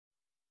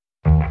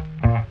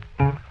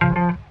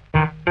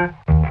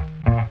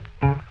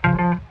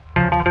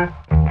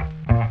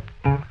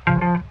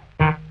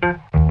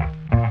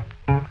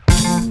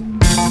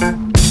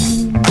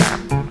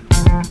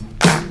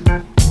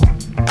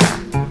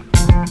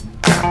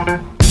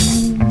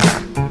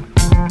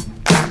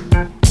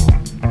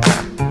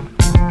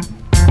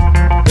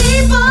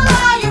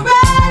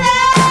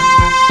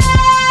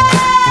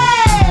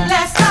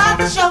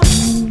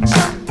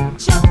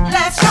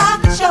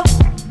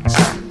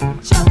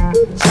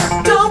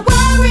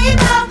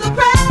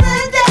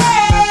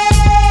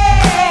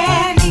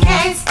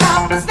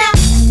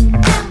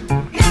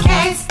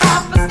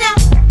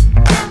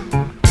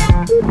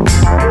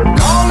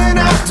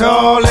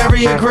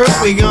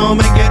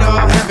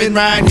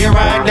happen right here,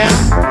 right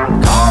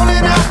now.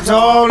 Calling out to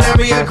all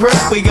area crew,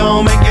 we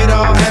gon' make it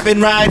all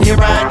happen right here,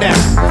 right now.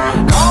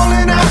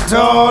 Calling out to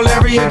all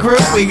area crew,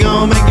 we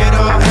gon' make it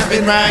all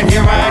happen right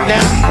here, right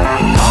now.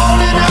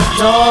 Calling out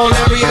to all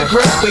area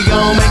crew, we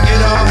gon' make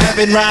it all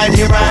happen right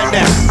here, right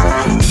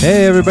now.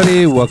 Hey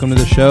everybody, welcome to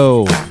the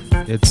show.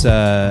 It's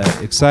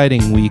an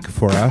exciting week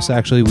for us.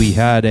 Actually, we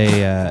had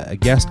a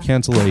guest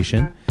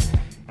cancellation,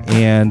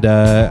 and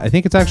I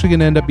think it's actually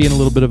going to end up being a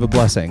little bit of a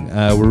blessing.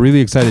 We're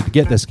really excited to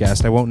get this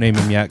guest. I won't name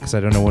him yet because I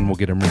don't know when we'll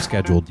get him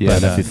rescheduled. Yeah,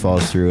 but, if he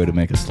falls through, it'll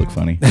make us look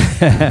funny.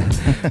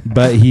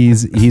 But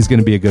he's going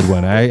to be a good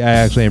one. I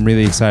actually am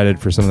really excited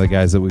for some of the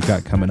guys that we've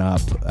got coming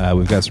up.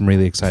 We've got some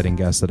really exciting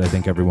guests that I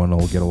think everyone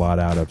will get a lot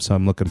out of, so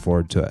I'm looking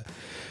forward to it.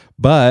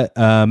 But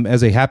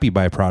as a happy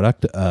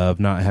byproduct of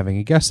not having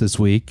a guest this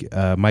week,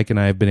 Mike and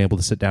I have been able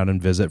to sit down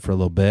and visit for a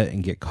little bit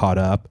and get caught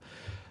up.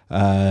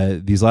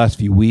 These last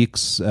few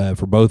weeks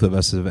for both of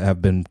us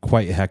have been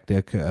quite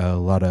hectic. A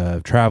lot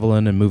of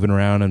traveling and moving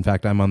around. In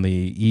fact, I'm on the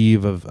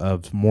eve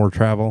of more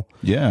travel.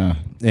 Yeah.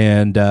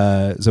 And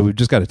so we've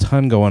just got a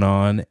ton going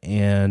on,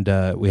 and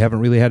we haven't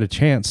really had a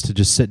chance to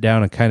just sit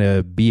down and kind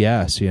of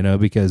BS,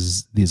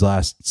 because these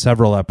last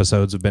several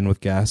episodes have been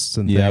with guests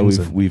and things.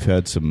 Yeah, we've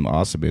had some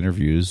awesome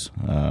interviews.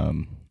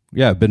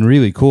 Yeah, been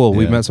really cool. Yeah.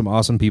 We've met some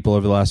awesome people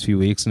over the last few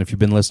weeks, and if you've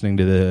been listening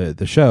to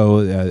the show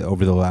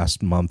over the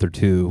last month or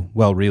two,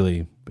 well,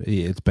 really,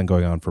 it's been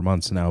going on for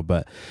months now,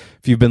 but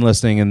if you've been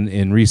listening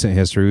in recent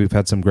history, we've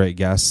had some great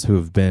guests who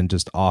have been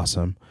just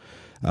awesome.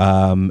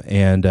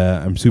 And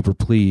I'm super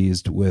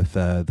pleased with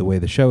the way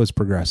the show is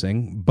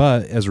progressing.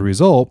 But as a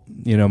result,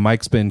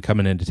 Mike's been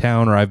coming into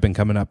town, or I've been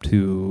coming up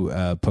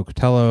to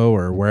Pocatello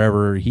or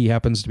wherever he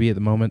happens to be at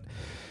the moment.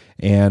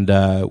 And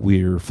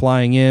we're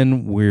flying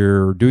in,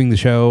 we're doing the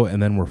show,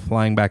 and then we're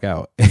flying back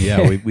out.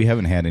 Yeah, we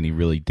haven't had any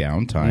really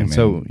downtime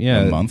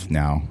in a month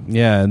now.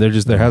 Yeah, and there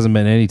hasn't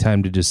been any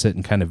time to just sit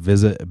and kind of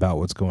visit about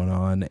what's going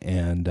on.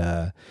 And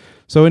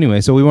so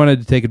we wanted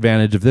to take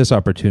advantage of this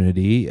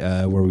opportunity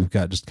where we've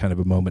got just kind of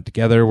a moment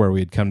together where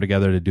we'd come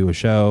together to do a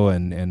show,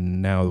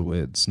 and now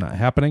it's not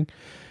happening.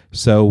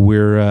 So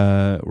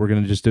we're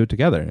going to just do it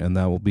together, and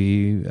that will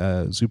be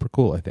super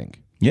cool, I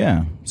think.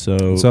 Yeah.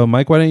 So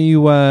Mike, why don't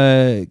you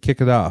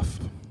kick it off?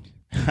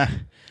 I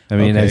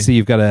mean, Okay. I see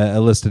you've got a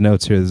list of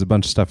notes here. There's a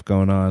bunch of stuff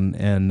going on,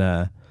 and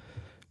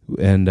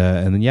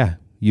then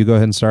you go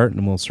ahead and start,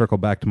 and we'll circle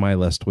back to my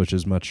list, which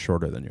is much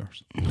shorter than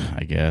yours.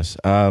 I guess.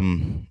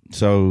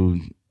 So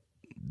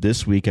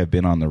this week I've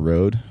been on the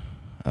road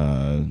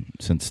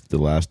since the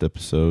last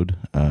episode.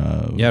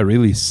 Yeah,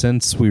 really,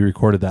 since we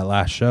recorded that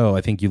last show,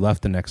 I think you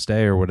left the next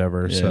day or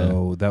whatever. Yeah.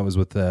 So that was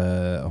with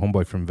the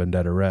homeboy from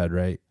Vendetta Red,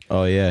 right?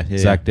 Oh, yeah.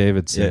 Zach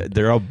Davidson. Yeah,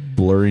 they're all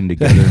blurring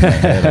together in my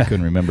head. I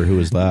couldn't remember who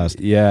was last.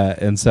 Yeah,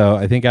 and so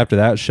I think after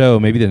that show,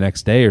 maybe the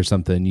next day or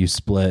something, you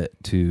split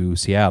to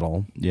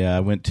Seattle. Yeah, I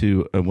went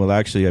to,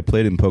 I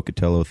played in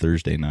Pocatello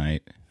Thursday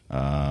night,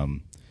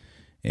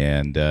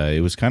 and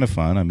it was kind of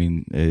fun. I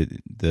mean,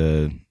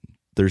 the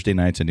Thursday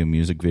nights I do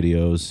music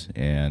videos,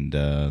 and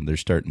they're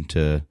starting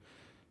to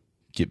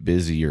get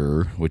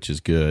busier, which is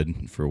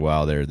good. For a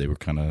while there, they were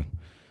kind of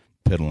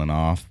piddling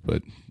off,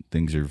 but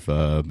things have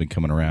been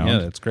coming around. Yeah,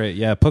 that's great.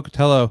 Yeah,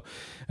 Pocatello,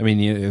 I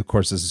mean, of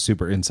course, this is a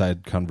super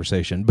inside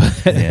conversation,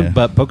 but Yeah.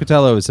 but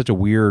Pocatello is such a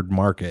weird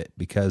market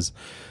because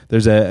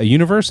there's a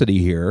university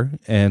here,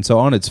 and so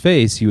on its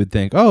face, you would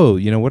think, oh,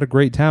 what a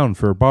great town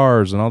for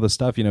bars and all this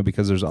stuff,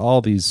 because there's all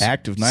these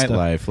Active stuff.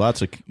 nightlife,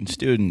 lots of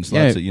students,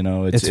 Yeah, lots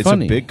of, it's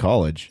funny. a big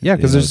college. Yeah,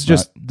 because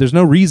there's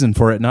no reason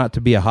for it not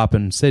to be a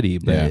hopping city.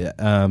 But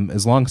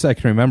as long as I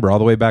can remember, all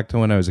the way back to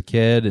when I was a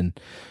kid and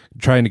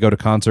trying to go to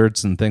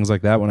concerts and things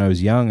like that when I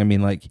was young, I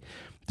mean, like,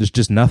 there's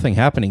just nothing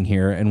happening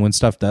here, and when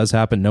stuff does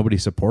happen, nobody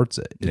supports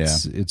it.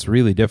 It's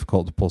really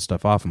difficult to pull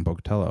stuff off in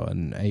Pocatello,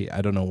 and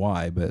I don't know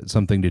why, but it's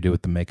something to do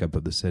with the makeup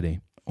of the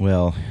city.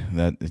 Well,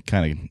 that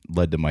kind of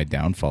led to my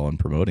downfall in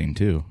promoting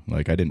too.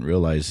 Like, I didn't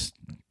realize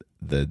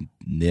the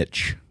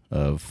niche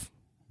of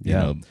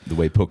the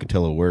way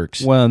Pocatello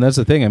works. Well, and that's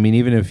the thing. I mean,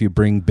 even if you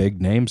bring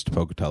big names to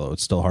Pocatello,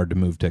 it's still hard to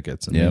move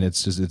tickets. I mean,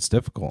 it's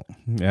difficult.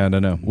 Yeah, I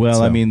don't know. Well,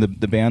 so, I mean,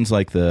 the bands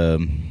like the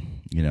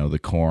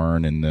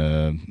Korn and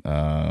the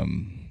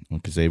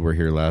because they were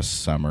here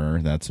last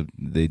summer.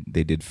 They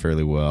did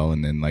fairly well,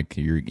 and then like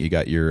you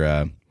got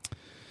your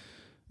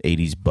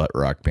 80s butt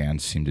rock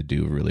bands seem to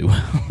do really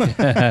well.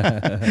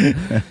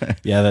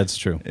 Yeah, that's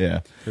true. Yeah,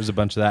 there's a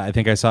bunch of that. I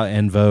think I saw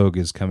En Vogue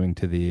is coming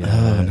to the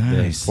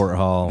Fort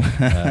Hall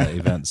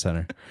Event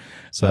Center,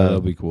 so that'll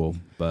be cool.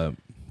 But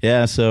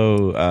yeah,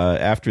 so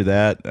after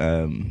that,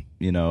 I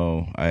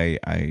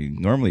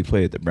normally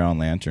play at the Brown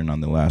Lantern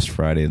on the last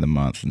Friday of the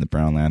month, and the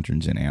Brown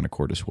Lantern's in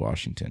Anacortes,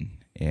 Washington.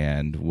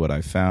 And what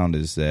I found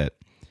is that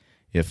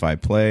if I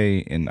play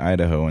in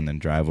Idaho and then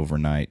drive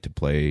overnight to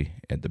play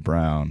at the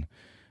Brown,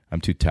 I'm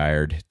too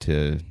tired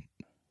to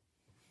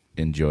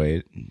enjoy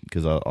it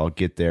because I'll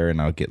get there and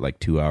I'll get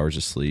like 2 hours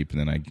of sleep, and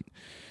then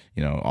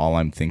all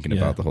I'm thinking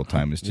about the whole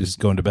time is just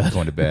going to bed.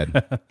 Going to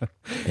bed.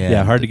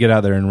 Yeah, hard to get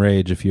out there and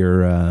rage if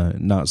you're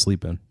not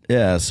sleeping.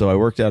 Yeah, so I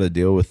worked out a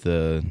deal with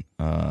the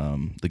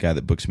guy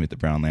that books me at the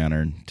Brown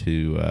Lantern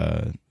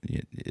to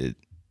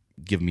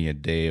give me a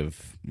day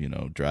of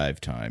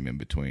drive time in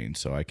between,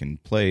 so I can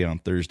play on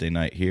Thursday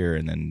night here,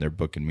 and then they're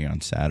booking me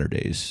on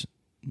Saturdays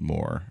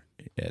more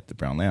at the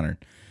Brown Lantern,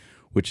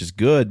 which is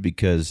good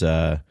because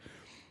I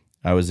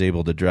was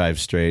able to drive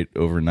straight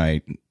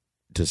overnight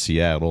to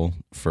Seattle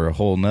for a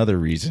whole nother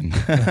reason.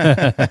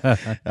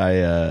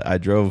 I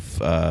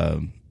drove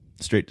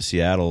straight to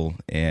Seattle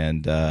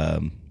and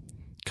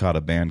caught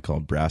a band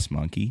called Brass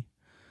Monkey.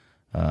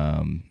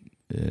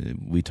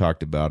 We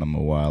talked about them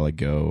a while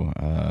ago.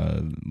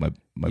 My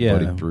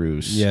buddy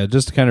Bruce. Yeah,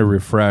 just to kind of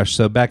refresh.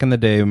 So back in the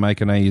day, Mike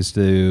and I used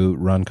to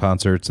run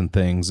concerts and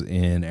things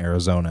in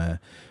Arizona.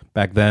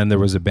 Back then, there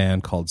was a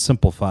band called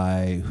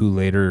Simplify, who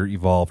later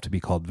evolved to be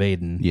called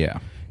Vaden. Yeah.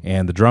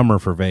 And the drummer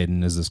for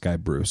Vaden is this guy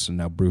Bruce, and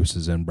now Bruce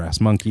is in Brass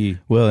Monkey.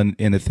 Well,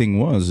 and the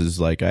thing is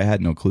like I had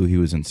no clue he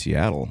was in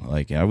Seattle.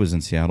 Like I was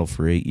in Seattle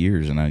for 8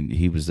 years, and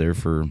he was there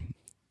for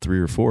 3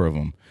 or 4 of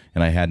them,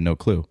 and I had no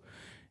clue.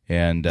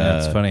 And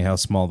it's funny how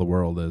small the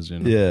world is,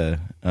 Yeah.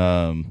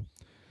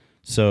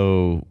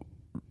 So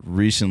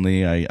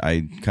recently,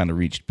 I kind of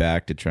reached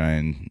back to try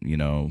and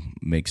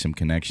make some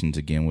connections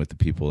again with the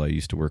people I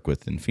used to work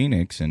with in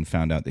Phoenix, and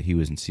found out that he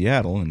was in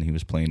Seattle and he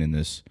was playing in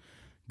this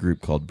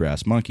group called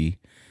Brass Monkey.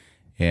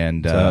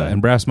 And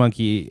Brass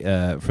Monkey,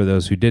 for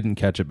those who didn't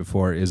catch it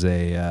before, is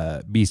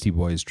a Beastie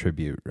Boys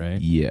tribute, right?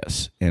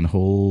 Yes, and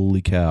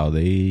holy cow,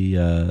 they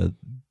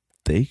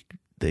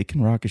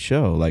can rock a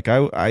show. Like I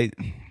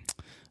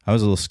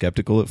was a little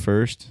skeptical at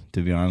first,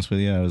 to be honest with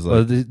you. I was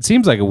like, well, it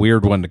seems like a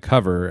weird one to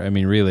cover. I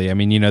mean, really. I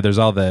mean, there's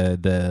all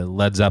the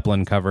Led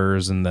Zeppelin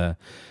covers and the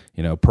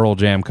Pearl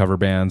Jam cover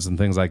bands and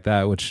things like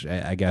that, which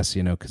I guess,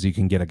 because you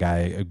can get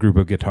a group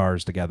of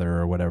guitars together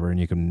or whatever, and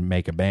you can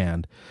make a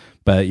band.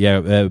 But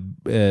yeah,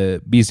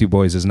 Beastie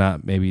Boys is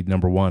not maybe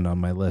number one on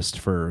my list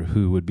for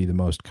who would be the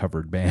most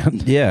covered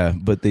band. Yeah,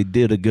 but they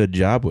did a good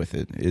job with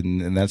it,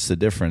 and that's the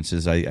difference.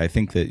 Is I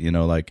think that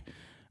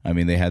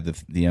they had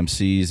the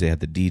MCs, they had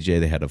the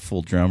DJ, they had a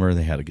full drummer,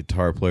 they had a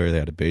guitar player, they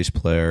had a bass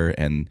player,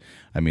 and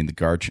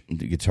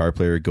the guitar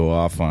player would go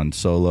off on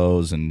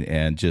solos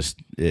and just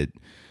it.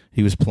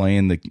 He was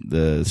playing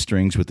the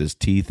strings with his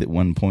teeth at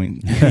one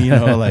point.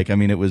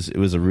 It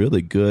was a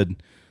really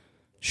good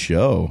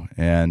show,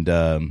 and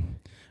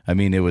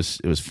it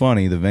was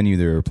funny. The venue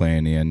they were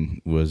playing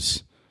in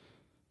was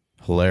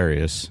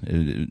hilarious.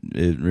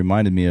 It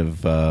reminded me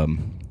of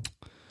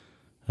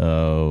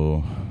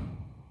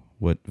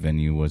what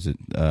venue was it?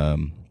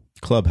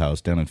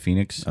 Clubhouse down in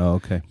Phoenix. Oh,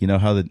 okay. You know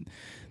how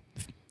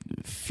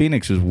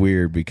Phoenix was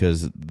weird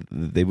because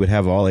they would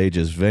have all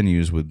ages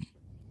venues with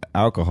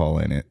alcohol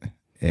in it.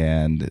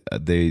 And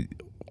the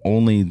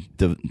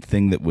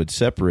thing that would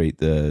separate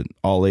the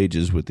all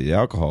ages with the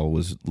alcohol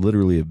was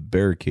literally a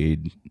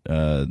barricade,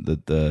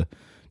 the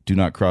 "Do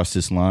not cross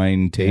this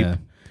line" tape,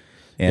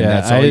 and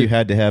that's all you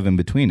had to have in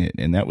between it,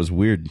 and that was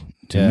weird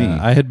to me.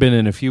 I had been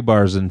in a few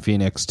bars in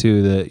Phoenix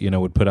too that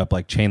would put up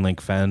like chain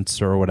link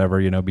fence or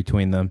whatever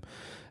between them.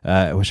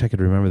 I wish I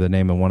could remember the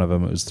name of one of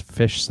them. It was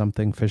Fish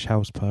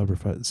House Pub or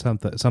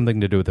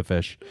something to do with the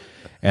fish.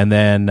 And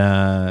then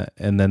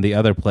the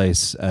other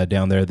place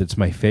down there that's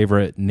my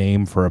favorite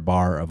name for a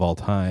bar of all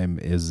time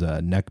is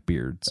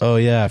Neckbeards. Oh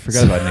yeah, I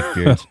forgot about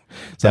Neckbeards.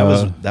 That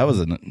was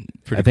a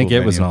pretty. I think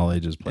cool it was an venue. all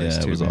ages place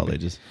too. It was maybe. all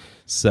ages.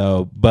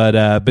 So, but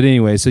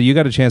anyway, so you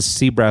got a chance to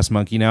see Brass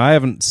Monkey. Now I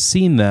haven't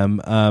seen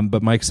them,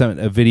 but Mike sent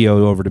a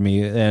video over to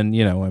me, and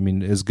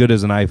as good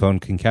as an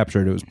iPhone can capture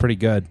it, it was pretty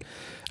good.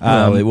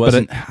 Well, it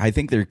wasn't. I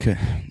think they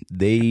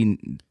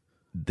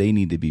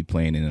need to be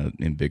playing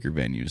in bigger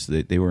venues.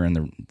 They were in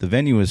the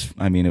venue was.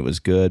 It was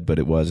good, but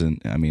it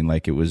wasn't.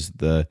 It was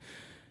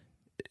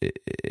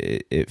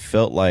It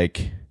felt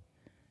like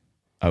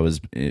I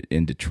was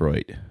in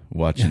Detroit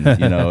watching.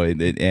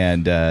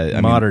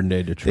 Modern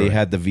day Detroit. They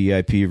had the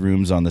VIP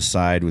rooms on the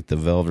side with the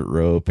velvet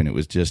rope, and it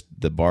was just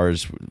the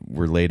bars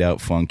were laid out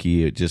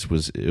funky. It just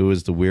was. It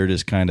was the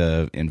weirdest kind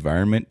of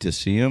environment to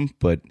see them,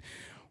 but.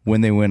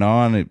 When they went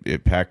on,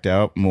 it packed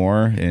out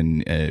more,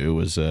 and it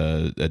was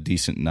a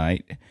decent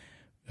night.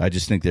 I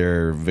just think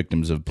they're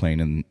victims of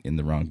playing in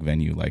the wrong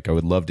venue. Like, I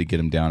would love to get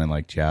them down in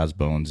like Jazz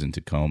Bones in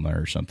Tacoma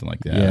or something like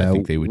that. Yeah, I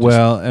think they would.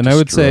 I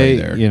would say,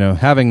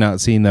 having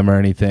not seen them or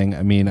anything,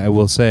 I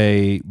will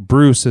say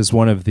Bruce is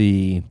one of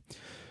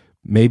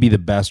maybe the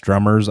best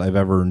drummers I've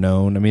ever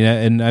known.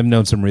 And I've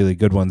known some really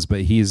good ones,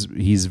 but he's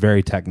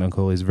very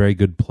technical. He's a very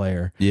good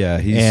player. Yeah,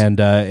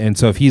 and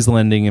so if he's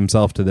lending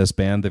himself to this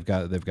band, they've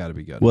got to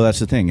be good. Well, that's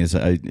the thing is,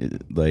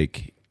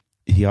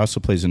 he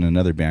also plays in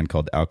another band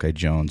called Alki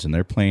Jones, and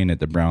they're playing at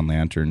the Brown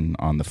Lantern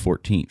on the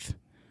 14th,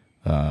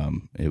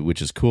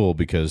 which is cool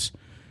because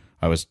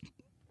I was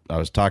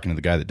talking to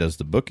the guy that does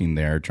the booking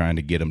there, trying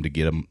to get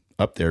him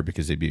up there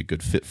because they'd be a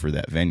good fit for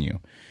that venue,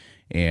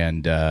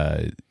 and.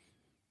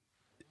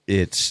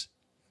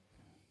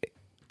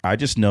 I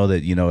just know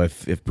that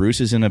if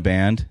Bruce is in a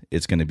band,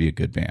 it's going to be a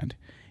good band,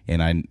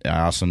 And I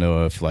also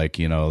know if like,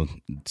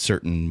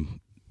 certain,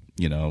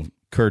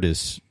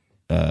 Curtis,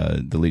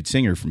 the lead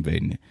singer from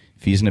Vaden,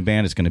 if he's in a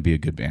band, it's going to be a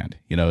good band.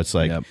 It's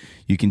like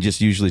you can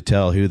just usually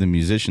tell who the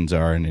musicians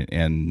are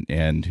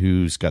and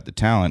who's got the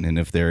talent. And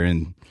if they're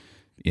in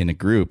a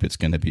group, it's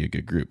going to be a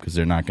good group because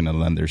they're not going to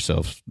lend their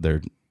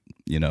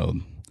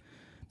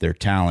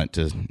talent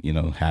to,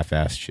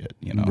 half-assed shit,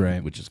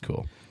 right. Which is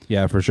cool.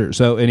 Yeah, for sure.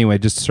 So anyway,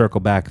 just to circle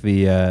back,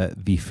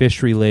 the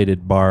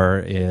fish-related bar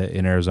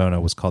in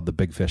Arizona was called the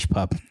Big Fish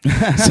Pub. So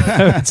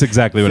that's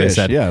exactly what I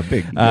said. Yeah,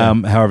 big.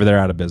 However, they're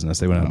out of business.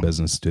 They went out of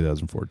business in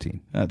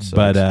 2014. That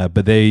sucks.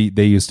 But they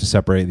used to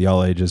separate the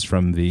all ages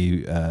from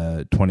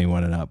the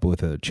 21 and up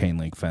with a chain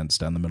link fence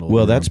down the middle.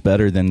 Well, of the that's room.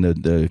 better than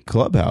the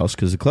clubhouse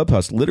because the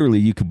clubhouse literally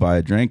you could buy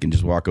a drink and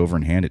just walk over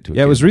and hand it to.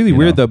 Yeah, it was really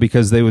weird though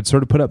because they would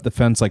sort of put up the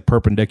fence like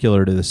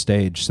perpendicular to the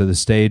stage, so the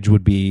stage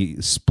would be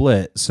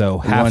split. So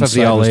half One of the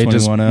side all was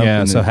ages, 21 up, yeah.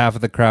 and So then- half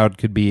of the crowd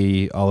could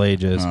be all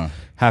ages,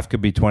 half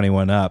could be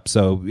 21 up.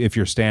 So if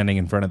you're standing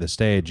in front of the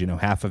stage,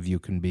 half of you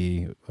can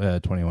be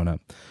 21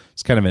 up.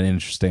 It's kind of an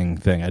interesting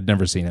thing. I'd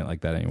never seen it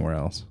like that anywhere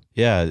else.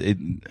 Yeah,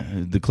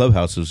 the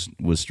clubhouse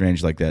was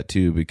strange like that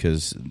too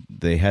because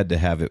they had to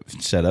have it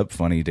set up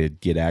funny to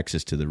get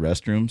access to the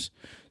restrooms.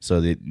 So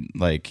that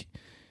like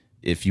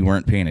if you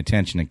weren't paying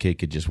attention, a kid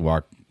could just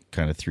walk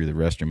kind of through the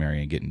restroom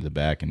area and get into the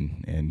back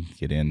and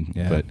get in.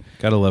 Yeah, but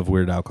gotta love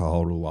weird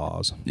alcohol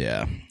laws.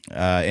 yeah,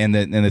 and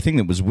the thing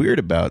that was weird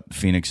about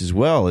Phoenix as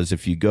well is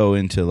if you go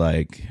into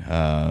like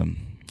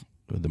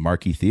the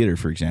Marquee Theater,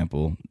 for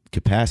example,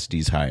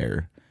 capacity's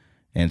higher.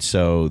 And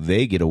so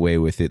they get away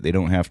with it. They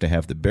don't have to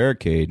have the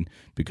barricade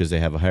because they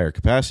have a higher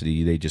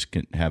capacity. They just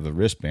can have a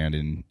wristband,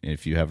 and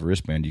if you have a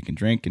wristband, you can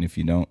drink, and if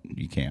you don't,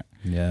 you can't.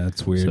 Yeah,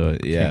 it's weird. So,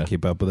 yeah. Can't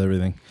keep up with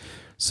everything.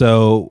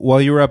 So while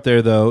you were up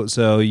there, though,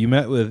 so you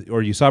met with,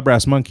 or you saw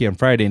Brass Monkey on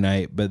Friday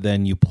night, but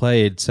then you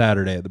played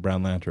Saturday at the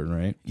Brown Lantern,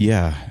 right?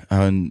 Yeah,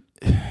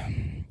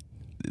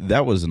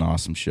 that was an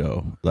awesome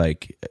show.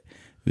 Like,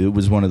 it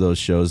was one of those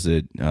shows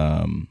that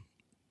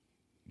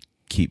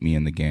keep me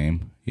in the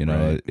game.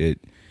 Right.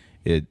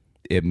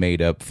 It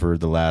made up for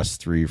the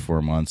last 3 or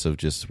 4 months of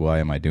just why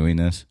am I doing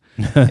this?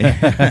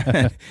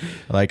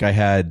 Like I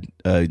had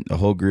a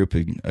whole group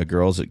of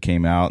girls that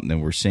came out and then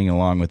were singing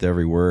along with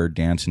every word,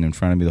 dancing in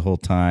front of me the whole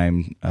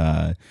time.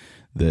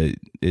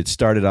 It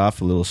started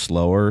off a little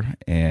slower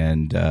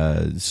and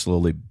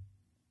slowly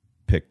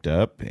picked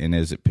up, and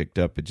as it picked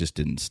up, it just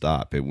didn't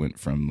stop. It went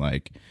from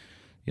like,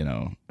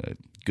 a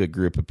good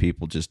group of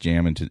people just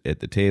jamming at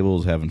the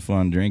tables, having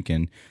fun,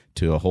 drinking,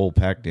 to a whole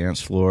packed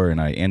dance floor,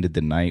 and I ended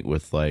the night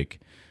with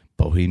like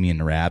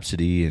Bohemian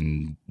Rhapsody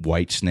and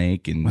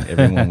Whitesnake, and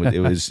everyone. It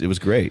was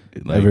great.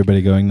 Like,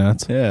 Everybody going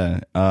nuts. yeah.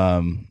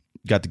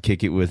 Got to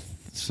kick it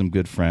with some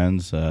good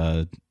friends.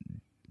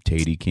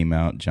 Tatey came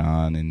out,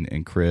 John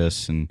and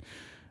Chris, and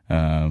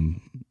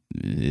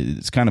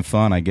it's kind of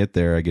fun. I get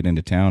there, I get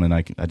into town, and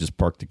I just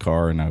park the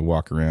car and I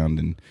walk around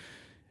and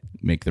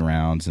make the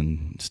rounds,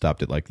 and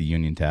stopped at like the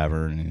Union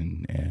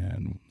Tavern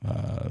and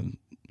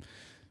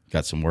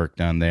got some work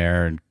done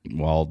there, and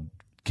while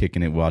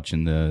kicking it,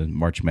 watching the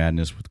March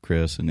Madness with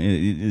Chris, and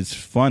it's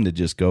fun to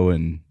just go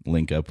and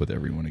link up with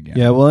everyone again.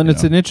 Yeah, well, and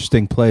it's an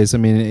interesting place. I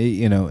mean,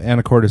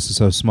 Anacortes is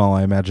so small.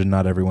 I imagine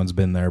not everyone's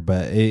been there,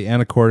 but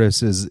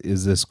Anacortes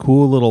is this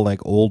cool little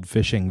like old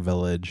fishing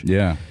village.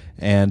 Yeah.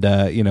 And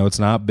it's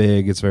not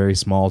big. It's very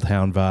small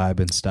town vibe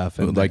and stuff.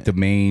 And Like the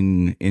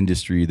main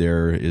industry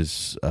there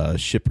is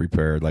ship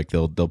repair. Like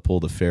they'll pull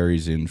the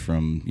ferries in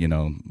from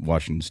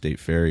Washington State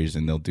ferries,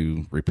 and they'll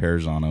do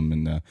repairs on them,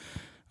 and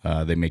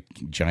they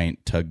make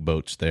giant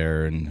tugboats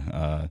there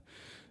and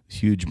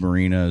huge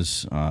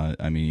marinas.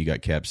 I mean, you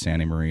got Cap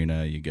Sandy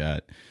Marina, you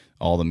got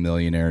all the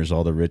millionaires,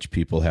 all the rich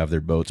people have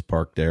their boats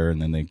parked there, and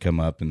then they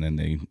come up and then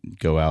they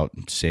go out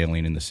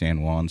sailing in the San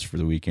Juans for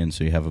the weekend.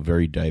 So you have a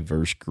very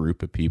diverse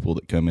group of people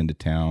that come into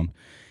town,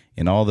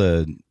 and all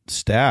the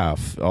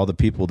staff, all the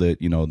people that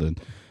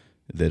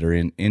that are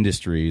in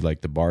industry,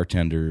 like the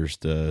bartenders,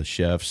 the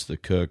chefs, the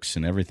cooks,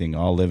 and everything,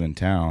 all live in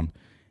town.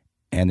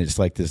 And it's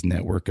like this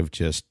network of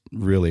just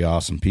really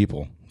awesome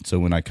people. So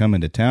when I come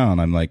into town,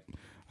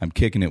 I'm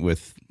kicking it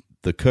with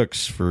the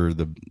cooks for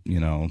the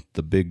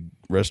big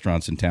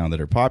restaurants in town that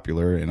are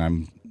popular, and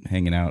I'm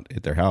hanging out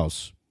at their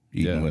house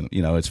eating with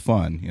them. It's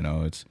fun.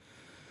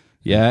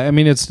 Yeah, I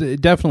mean, it's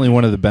definitely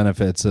one of the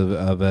benefits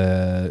of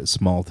a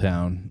small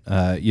town,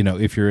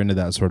 if you're into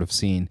that sort of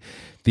scene.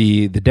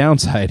 The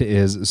downside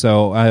is,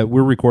 so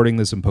we're recording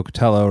this in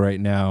Pocatello right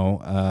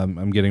now.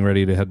 I'm getting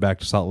ready to head back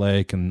to Salt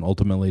Lake and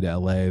ultimately to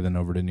LA, then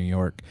over to New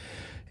York.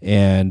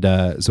 And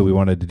so we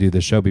wanted to do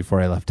this show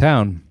before I left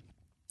town.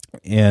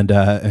 And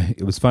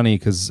it was funny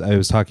because I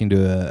was talking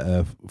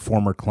to a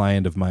former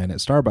client of mine at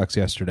Starbucks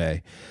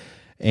yesterday.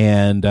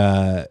 And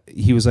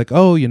he was like,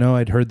 oh,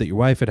 I'd heard that your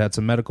wife had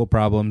some medical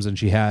problems, and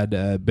she had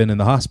been in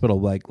the hospital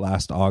like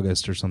last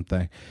August or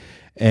something.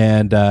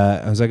 And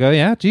I was like, oh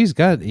yeah, geez,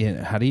 God,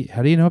 how do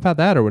you know about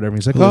that or whatever?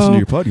 He's like, Listen to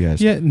your podcast.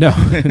 Yeah, no,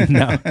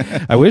 no.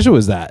 I wish it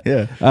was that.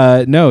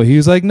 Yeah. No, he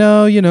was like,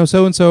 no,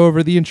 so and so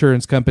over the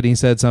insurance company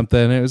said something.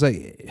 And I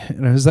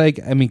was like,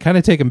 I mean, kind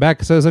of taken back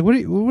because I was like, what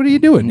are you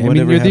doing? I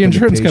mean, you're the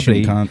insurance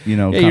company.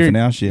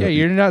 Confidentiality.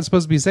 You're not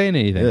supposed to be saying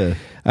anything. Yeah.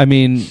 I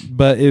mean,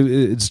 but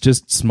it's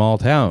just small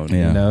town.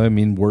 Yeah. You know, I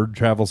mean, word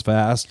travels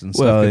fast and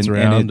stuff gets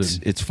around. And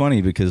it's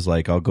funny because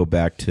like I'll go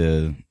back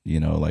to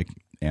like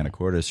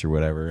Anacortes or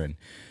whatever, and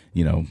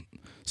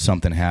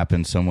something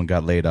happened, someone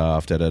got laid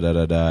off,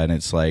 and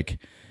it's like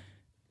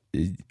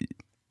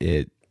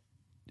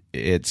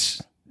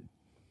it's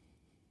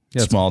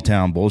small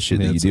town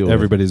bullshit that you deal with.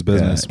 Everybody's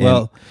business. Yeah.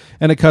 Well,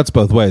 and it cuts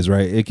both ways,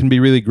 right? It can be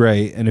really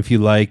great, and if you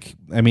like,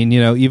 I mean,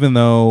 even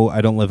though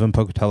I don't live in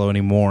Pocatello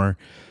anymore,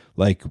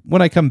 like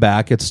when I come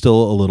back, it's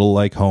still a little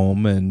like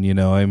home,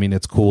 and I mean,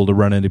 it's cool to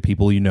run into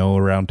people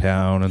around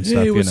town and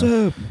stuff. Hey, what's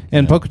up?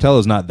 And Pocatello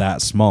is not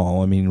that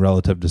small. I mean,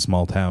 relative to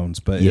small towns,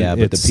 but but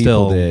it's the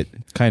people still that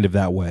kind of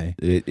that way.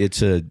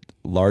 It's a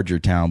larger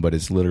town, but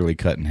it's literally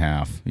cut in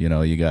half.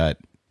 You got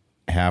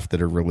half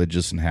that are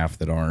religious and half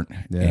that aren't,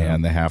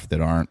 and the half that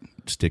aren't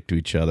stick to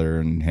each other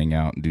and hang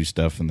out and do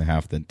stuff, and the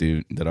half that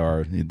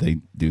are they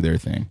do their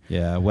thing.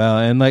 Yeah, well,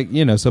 and like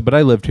but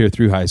I lived here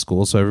through high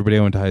school, so everybody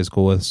I went to high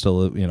school with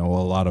still, a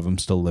lot of them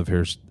still live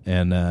here,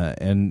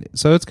 and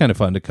so it's kind of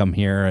fun to come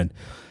here, and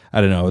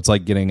I don't know, it's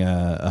like getting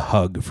a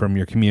hug from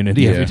your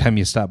community every time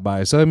you stop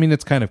by. So I mean,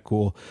 it's kind of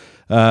cool.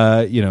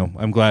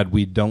 I'm glad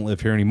we don't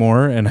live here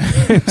anymore, and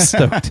I'm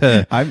stoked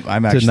to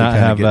I'm actually not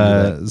have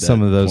that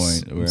some of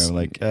those point where I'm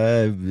like,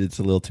 it's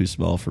a little too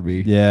small for me.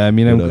 Yeah, I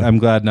mean, I'm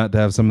glad not to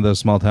have some of those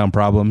small town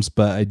problems,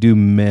 but I do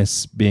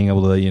miss being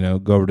able to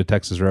go over to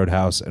Texas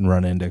Roadhouse and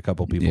run into a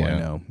couple people I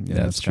know. Yeah,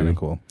 that's kind of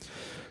cool.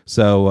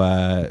 So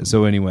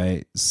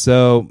anyway,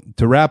 so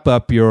to wrap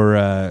up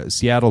your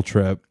Seattle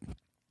trip,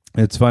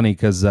 it's funny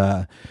because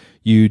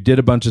you did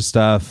a bunch of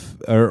stuff,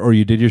 or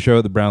you did your show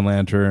at the Brown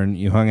Lantern.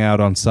 You hung out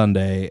on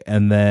Sunday,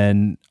 and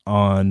then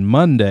on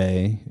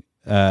Monday,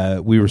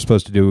 we were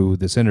supposed to do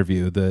this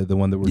interview, the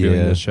one that we're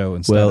doing this show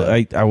instead.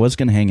 Well, I was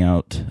going to hang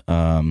out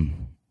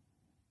in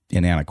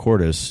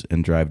Anacortes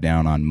and drive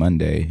down on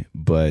Monday,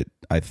 but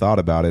I thought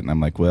about it, and I'm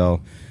like,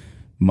 well,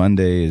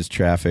 Monday is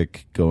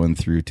traffic going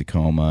through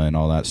Tacoma and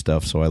all that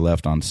stuff, so I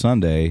left on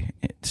Sunday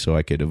so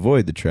I could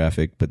avoid the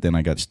traffic, but then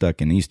I got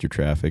stuck in Easter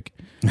traffic.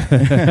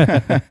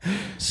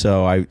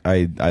 So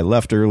I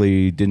left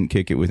early, didn't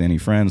kick it with any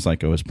friends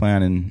like I was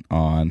planning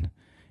on,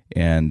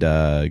 and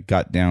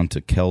got down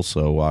to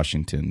Kelso,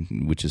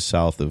 Washington, which is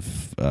south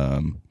of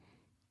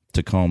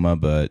Tacoma,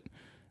 but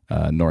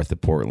north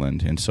of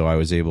Portland. And so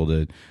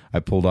I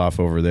pulled off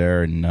over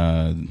there,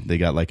 and they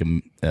got like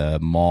a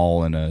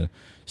mall and a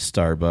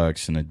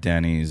Starbucks and a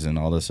Denny's and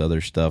all this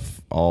other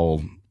stuff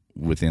all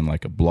within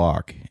like a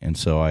block. And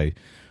so I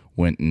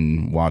went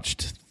and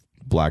watched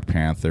Black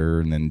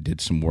Panther, and then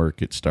did some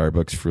work at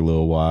Starbucks for a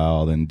little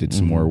while, then did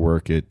some more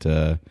work at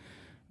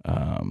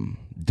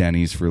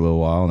Denny's for a little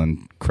while, and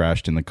then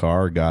crashed in the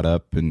car, got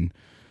up and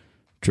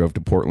drove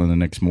to Portland the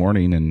next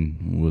morning,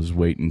 and was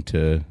waiting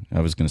I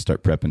was going to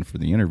start prepping for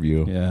the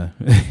interview. Yeah.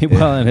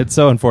 Well, and it's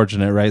so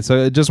unfortunate, right? So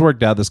it just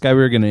worked out. This guy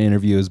we were going to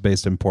interview is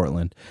based in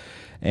Portland.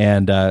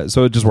 And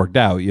so it just worked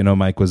out.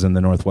 Mike was in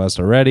the Northwest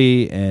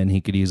already, and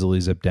he could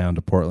easily zip down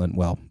to Portland.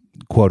 Well,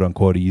 quote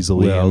unquote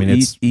easily. Well, I mean,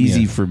 it's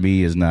easy for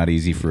me is not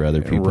easy for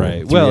other people.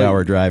 Right.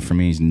 3-hour drive for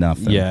me is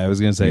nothing. Yeah, I was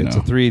going to say it's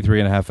a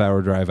 3.5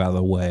 hour drive out of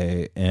the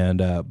way.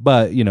 And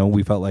but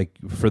we felt like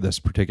for this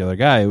particular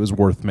guy, it was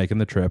worth making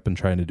the trip and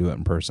trying to do it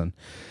in person.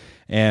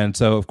 And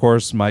so, of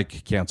course,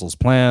 Mike cancels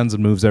plans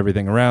and moves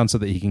everything around so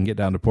that he can get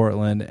down to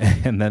Portland.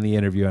 And then the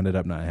interview ended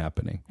up not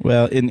happening.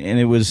 Well, and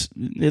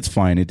it's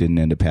fine. It didn't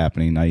end up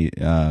happening.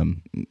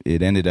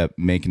 It ended up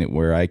making it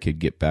where I could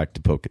get back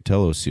to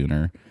Pocatello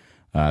sooner,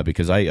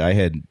 because I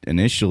had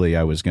initially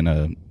I was going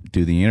to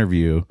do the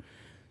interview,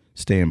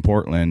 stay in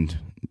Portland,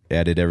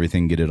 edit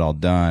everything, get it all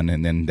done,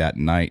 and then that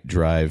night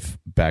drive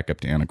back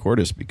up to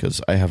Anacortes,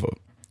 because I have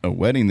a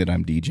wedding that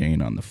I'm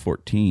DJing on the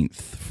 14th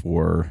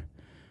for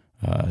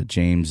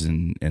James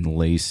and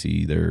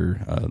Lacey.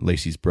 They're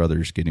Lacey's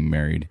brothers getting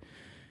married,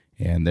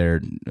 and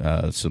they're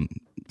some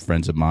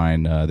friends of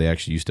mine. They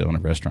actually used to own a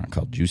restaurant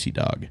called Juicy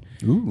Dog.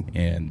 Ooh.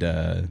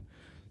 And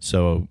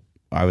so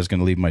I was going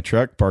to leave my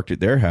truck parked at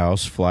their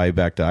house, fly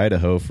back to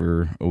Idaho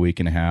for a week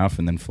and a half,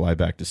 and then fly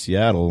back to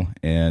Seattle,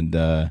 and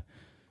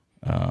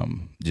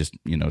just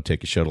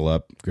take a shuttle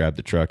up, grab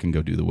the truck, and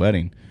go do the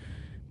wedding.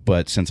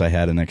 But since I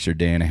had an extra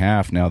day and a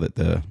half now that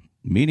the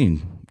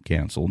meeting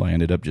canceled, I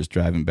ended up just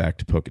driving back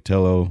to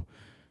Pocatello.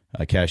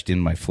 I cashed in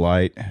my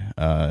flight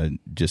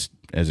just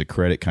as a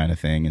credit kind of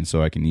thing, and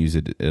so I can use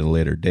it at a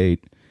later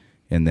date.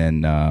 And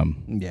then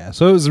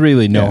so it was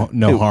really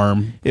no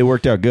harm. It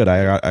worked out good.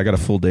 I got a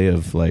full day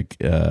of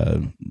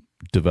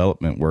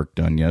development work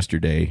done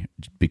yesterday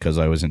because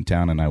I was in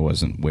town and I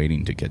wasn't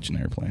waiting to catch an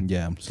airplane.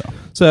 Yeah.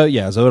 So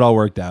it all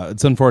worked out.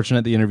 It's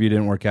unfortunate the interview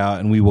didn't work out,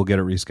 and we will get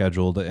it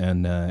rescheduled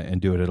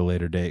and do it at a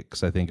later date,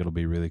 because I think it'll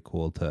be really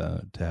cool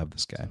to have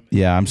this guy.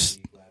 Yeah,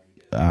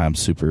 I'm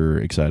super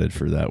excited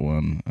for that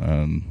one.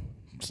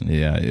 So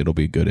yeah, it'll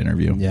be a good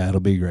interview. Yeah, it'll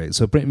be great.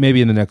 So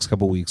maybe in the next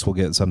couple of weeks we'll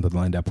get something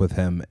lined up with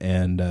him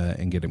and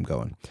get him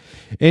going.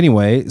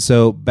 Anyway,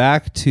 so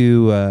back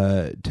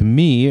to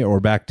me, or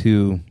back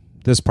to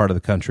this part of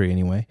the country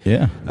anyway.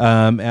 Yeah.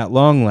 At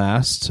long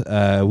last,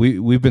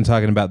 we've been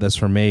talking about this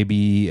for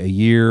maybe a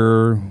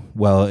year,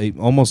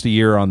 almost a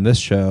year on this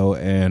show,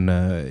 and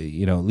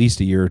at least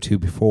a year or two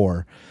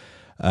before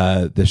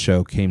this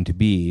show came to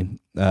be,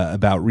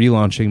 about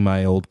relaunching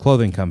my old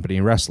clothing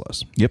company,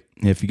 Restless. Yep.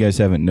 If you guys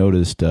haven't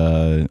noticed,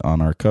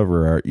 on our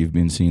cover art, you've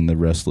been seeing the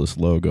Restless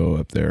logo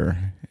up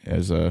there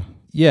as a...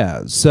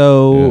 Yeah.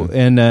 So,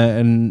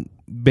 and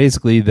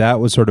basically that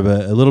was sort of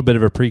a little bit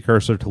of a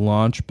precursor to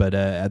launch, but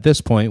at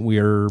this point we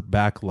are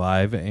back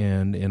live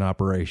and in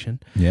operation.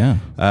 Yeah.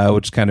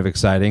 Which is kind of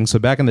exciting. So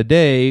back in the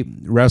day,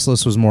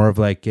 Restless was more of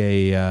like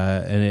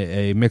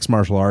a mixed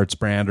martial arts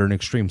brand or an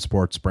extreme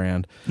sports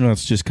brand. Well,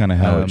 that's just kind of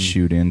how it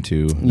shoot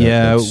into.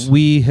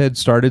 We had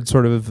started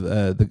sort of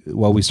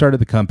we started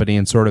the company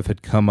and sort of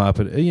had come up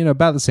at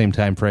about the same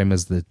time frame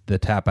as the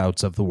Tap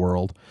Outs of the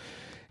world.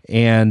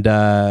 And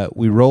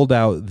we rolled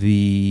out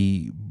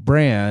the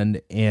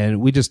brand,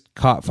 and we just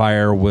caught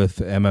fire with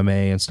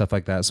MMA and stuff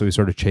like that. So we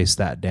sort of chased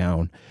that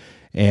down,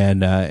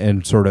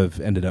 and sort of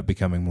ended up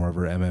becoming more of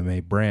an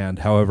MMA brand.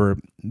 However,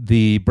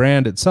 the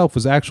brand itself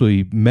was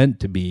actually meant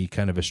to be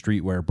kind of a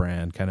streetwear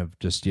brand, kind of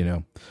just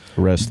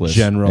Restless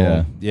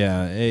general.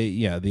 Yeah.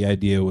 The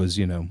idea was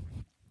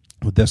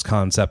with this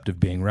concept of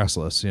being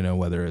restless,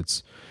 whether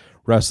it's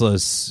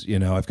restless,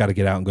 I've got to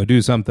get out and go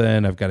do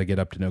something. I've got to get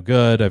up to no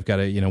good. I've got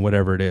to,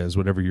 whatever it is,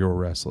 whatever your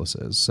restless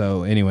is.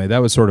 So anyway,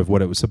 that was sort of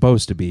what it was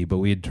supposed to be, but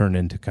we had turned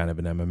into kind of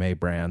an MMA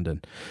brand,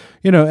 and,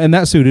 and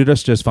that suited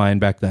us just fine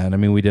back then. I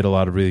mean, we did a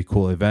lot of really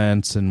cool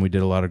events and we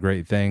did a lot of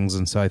great things.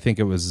 And so I think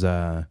it was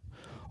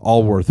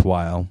all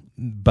worthwhile,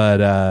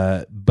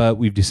 but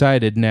we've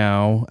decided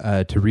now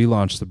to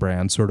relaunch the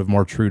brand sort of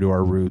more true to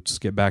our roots,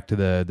 get back to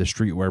the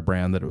streetwear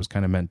brand that it was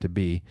kind of meant to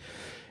be.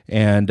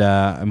 And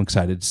I'm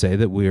excited to say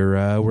that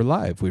we're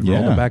live. We've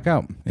rolled it back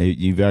out. Hey,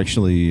 you've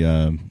actually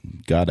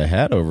got a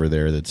hat over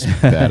there that's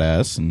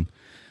badass, and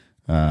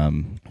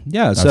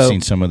I've seen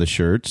some of the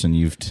shirts, and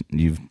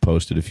you've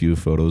posted a few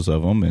photos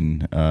of them,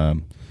 and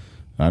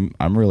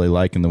I'm really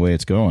liking the way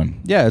it's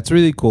going. Yeah, it's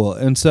really cool.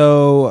 And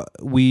so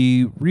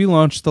we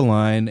relaunched the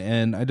line,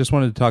 and I just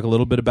wanted to talk a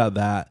little bit about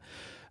that.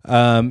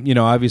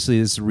 Obviously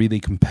this is a really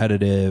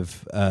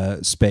competitive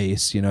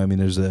space.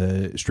 There's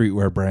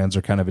streetwear brands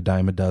are kind of a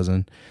dime a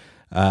dozen,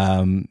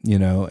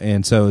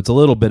 and so it's a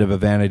little bit of a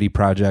vanity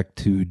project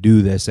to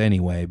do this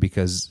anyway,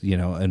 because,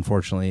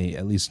 unfortunately,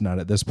 at least not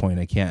at this point,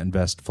 I can't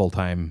invest full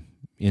time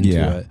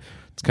into it.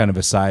 It's kind of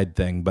a side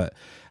thing, but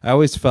I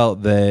always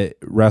felt that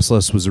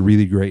Restless was a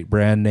really great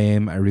brand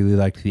name. I really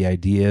liked the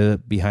idea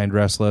behind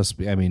Restless.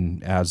 I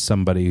mean, as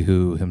somebody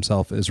who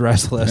himself is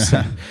restless,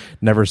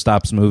 never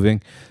stops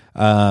moving.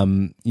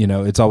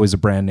 It's always a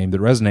brand name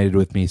that resonated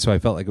with me, so I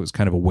felt like it was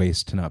kind of a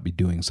waste to not be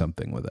doing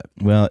something with it.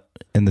 Well,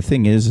 and the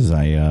thing is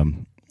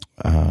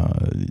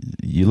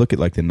you look at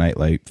like the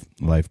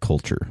nightlife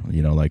culture,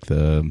 like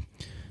the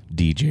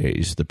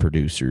DJs, the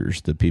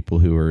producers, the people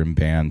who are in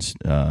bands,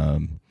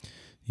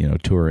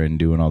 touring,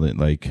 doing all that,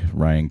 like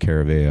Ryan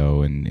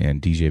Caraveo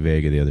and DJ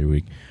Vega the other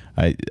week.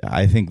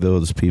 I think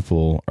those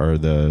people are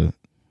the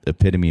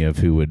epitome of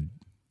who would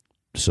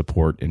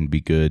support and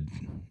be good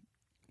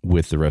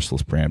with the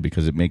Restless brand,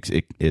 because it makes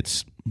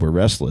we're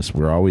restless.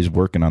 We're always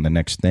working on the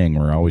next thing.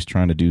 We're always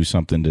trying to do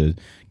something to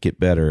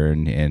get better,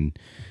 and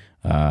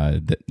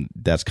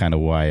that's kind of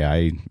why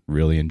I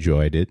really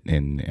enjoyed it,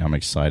 and I'm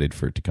excited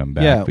for it to come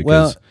back. Yeah,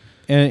 because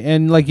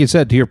and like you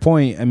said, to your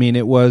point, I mean,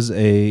 it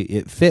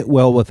fit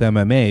well with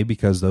MMA,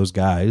 because those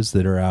guys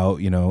that are out,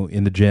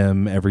 in the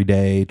gym every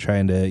day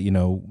trying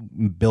to,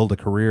 build a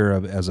career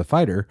as a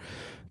fighter,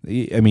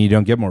 I mean, you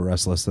don't get more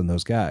restless than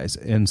those guys.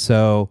 And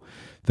so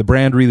the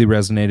brand really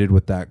resonated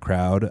with that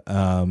crowd.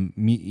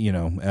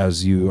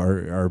 As you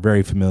are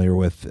very familiar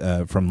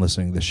with from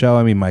listening to the show.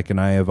 I mean, Mike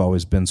and I have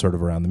always been sort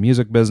of around the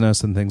music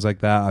business and things like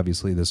that.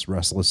 Obviously, this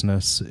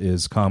restlessness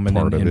is common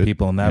in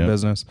people in that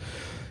business.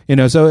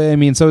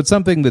 So it's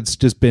something that's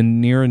just been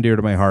near and dear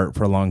to my heart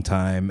for a long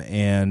time.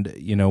 And,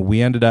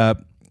 we ended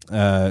up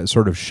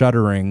sort of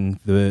shuttering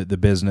the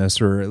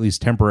business, or at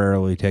least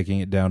temporarily taking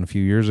it down a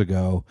few years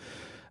ago.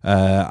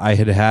 I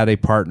had a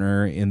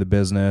partner in the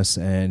business,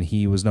 and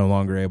he was no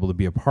longer able to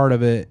be a part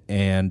of it.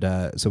 And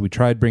so we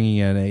tried bringing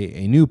in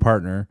a new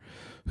partner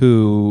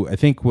who I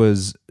think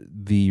was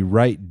the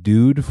right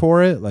dude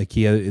for it. Like,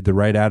 he had the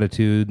right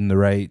attitude and the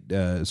right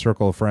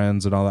circle of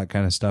friends and all that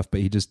kind of stuff.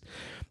 But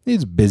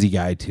he's a busy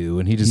guy too.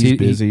 And he's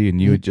busy,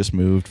 and you had just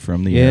moved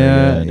from the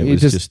area. And it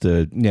was just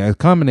a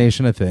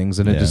combination of things.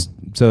 And it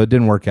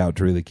didn't work out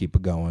to really keep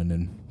it going.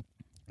 And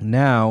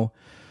now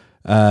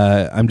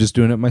I'm just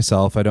doing it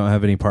myself. I don't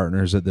have any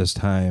partners at this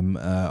time,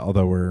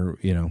 although we're,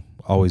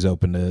 always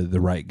open to the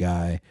right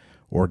guy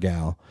or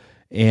gal.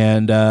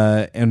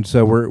 And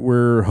so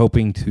we're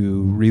hoping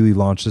to really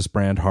launch this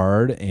brand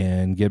hard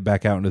and get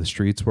back out into the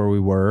streets where we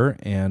were,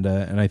 and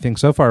I think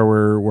so far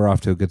we're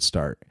off to a good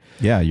start.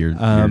 Yeah, your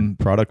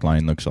product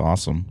line looks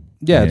awesome.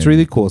 Yeah, it's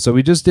really cool. So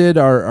we just did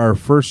our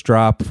first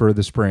drop for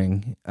the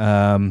spring,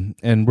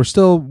 and we're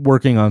still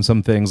working on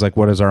some things like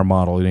what is our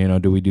model? You know,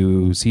 do we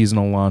do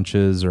seasonal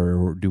launches,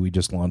 or do we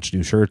just launch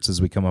new shirts as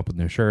we come up with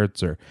new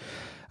shirts? Or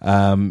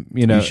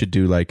you should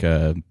do like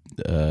a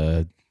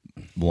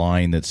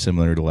line that's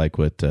similar to like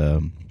what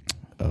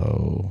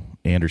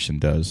Anderson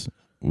does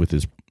with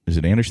his. Is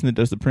it Anderson that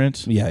does the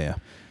prints? Yeah.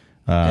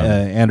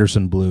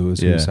 Anderson Blue is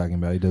who he's talking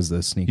about. He does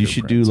the sneaker. You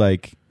should prints. do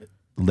like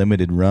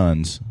limited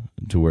runs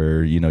to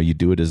where you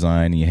do a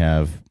design and you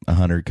have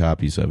 100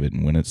 copies of it,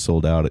 and when it's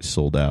sold out, it's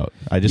sold out.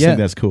 I just think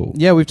that's cool.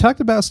 Yeah, we've talked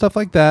about stuff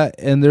like that,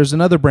 and there's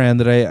another brand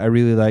that I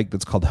really like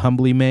that's called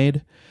Humbly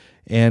Made.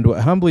 And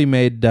what Humbly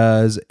Made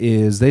does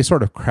is they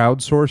sort of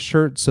crowdsource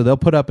shirts. So they'll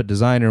put up a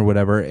design or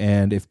whatever,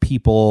 and if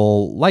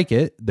people like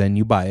it, then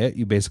you buy it.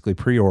 You basically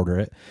pre-order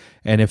it.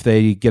 And if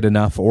they get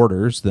enough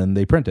orders, then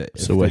they print it.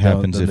 So what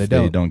happens if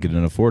they don't get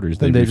enough orders?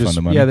 They refund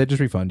the money? Yeah, they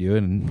just refund you,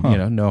 and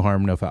no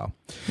harm, no foul.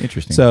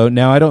 Interesting. So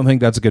now I don't think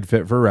that's a good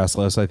fit for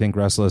Restless. I think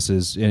Restless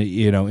is,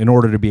 in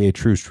order to be a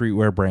true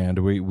streetwear brand,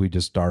 we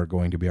just are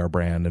going to be our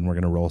brand, and we're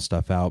going to roll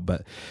stuff out.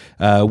 But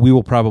we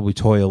will probably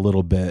toy a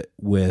little bit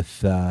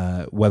with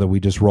whether we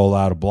just roll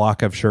out a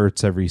block of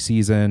shirts every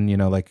season,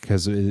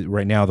 because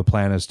right now the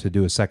plan is to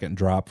do a second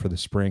drop for the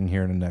spring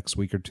here in the next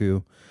week or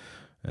two.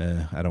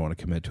 I don't want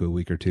to commit to a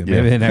week or two,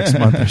 maybe the next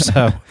month or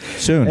so.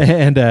 Soon.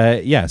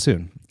 And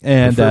soon.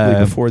 And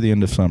preferably before the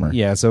end of summer.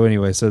 Yeah, so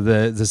anyway, so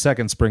the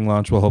second spring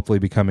launch will hopefully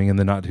be coming in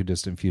the not too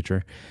distant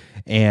future.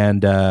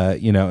 And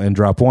and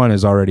Drop One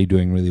is already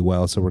doing really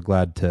well, so we're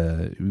glad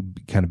to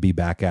kind of be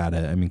back at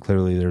it. I mean,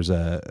 clearly there's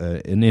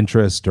an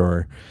interest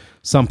or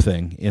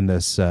something in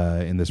this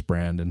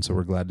brand, and so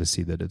we're glad to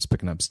see that it's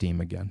picking up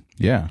steam again.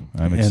 Yeah,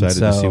 I'm excited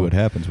to see what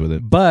happens with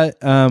it. But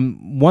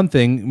one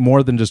thing,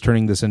 more than just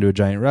turning this into a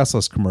giant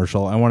Restless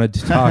commercial, I wanted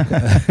to talk.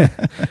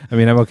 I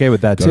mean, I'm okay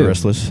with that too.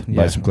 Restless,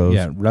 buy some clothes.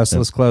 Yeah,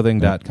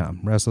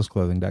 restlessclothing.com.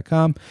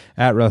 Restlessclothing.com,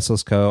 at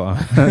RestlessCo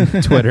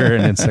on Twitter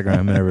and Instagram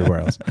and everywhere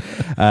else.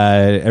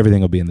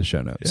 Everything will be in the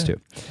show notes too.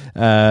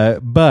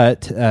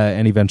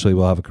 And eventually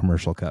we'll have a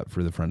commercial cut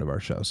for the front of our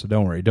show. So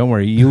don't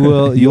worry.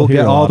 You'll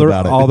get all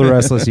the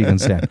Restless you can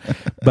stand.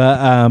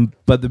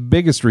 But the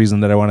biggest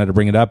reason that I wanted to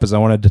bring it up is I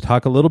wanted to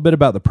talk a little bit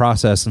about the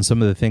process and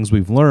some of the things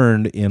we've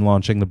learned in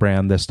launching the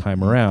brand this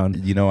time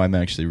around. I'm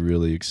actually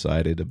really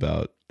excited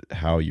about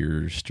how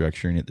you're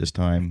structuring it this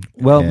time.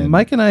 Well,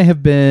 Mike and I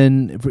have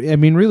been,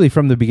 really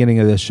from the beginning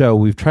of this show,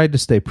 we've tried to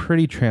stay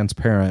pretty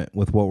transparent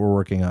with what we're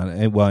working on.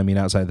 And,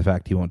 outside the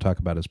fact he won't talk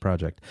about his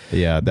project.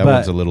 Yeah,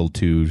 one's a little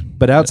too...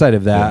 But outside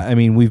of that,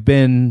 we've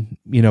been,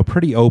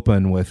 pretty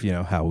open with,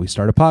 how we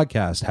start a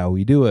podcast, how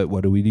we do it,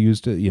 what do we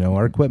use to,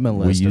 our equipment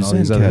list. We use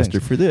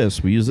Zencastr for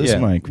this. We use this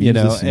mic.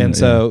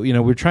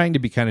 We're trying to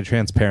be kind of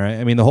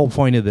transparent. The whole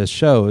point of this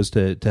show is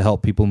to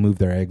help people move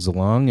their eggs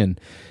along,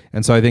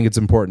 and so I think it's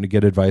important to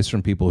get advice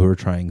from people who are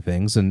trying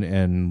things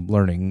and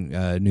learning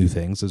new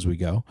things as we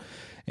go.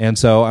 And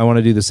so I want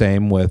to do the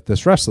same with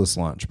this Restless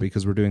launch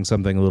because we're doing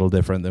something a little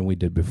different than we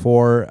did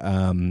before.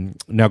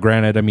 Now,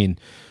 granted,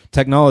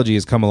 technology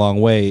has come a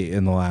long way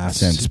in the last...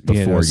 Since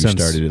before you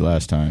started it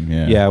last time,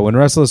 yeah. Yeah, when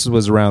Restless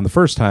was around the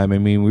first time,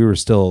 we were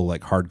still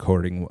like hard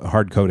coding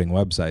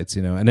websites,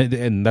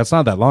 and that's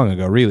not that long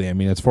ago, really.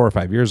 It's 4 or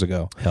 5 years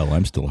ago. Hell,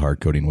 I'm still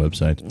hard coding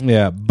websites.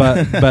 Yeah,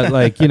 but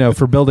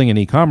for building an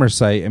e-commerce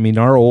site,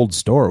 our old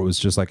store was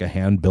just like a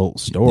hand-built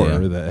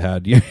store that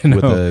had,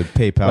 with a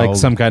PayPal, like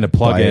some kind of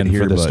plug-in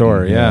for the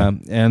store. Yeah.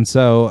 And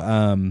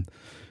so,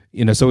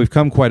 so we've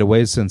come quite a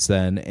ways since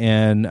then,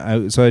 and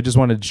I just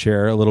wanted to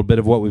share a little bit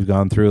of what we've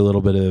gone through, a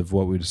little bit of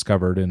what we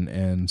discovered,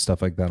 and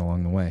stuff like that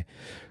along the way.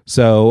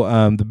 So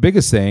the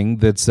biggest thing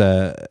that's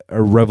a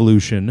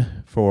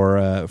revolution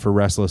for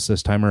Restless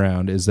this time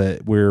around is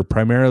that we're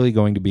primarily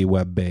going to be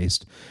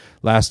web-based.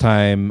 Last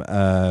time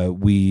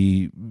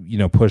we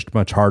pushed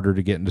much harder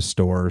to get into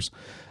stores,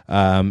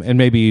 and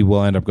maybe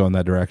we'll end up going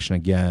that direction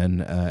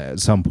again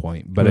at some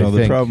point. But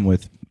the problem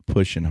with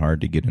pushing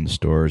hard to get in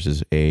stores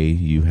is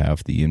you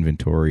have the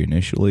inventory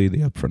initially, the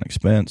upfront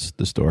expense.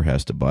 The store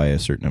has to buy a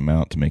certain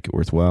amount to make it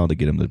worthwhile to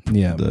get them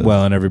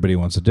and everybody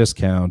wants a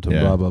discount and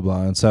blah blah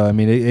blah. And so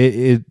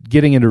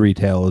getting into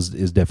retail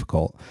is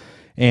difficult.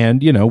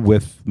 And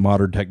with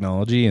modern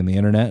technology and the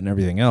internet and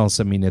everything else,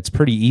 it's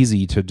pretty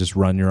easy to just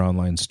run your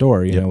online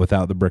store,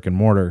 without the brick and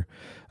mortar.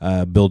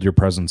 Build your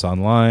presence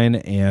online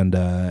and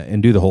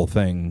do the whole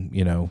thing,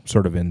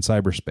 sort of in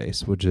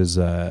cyberspace, which is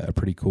a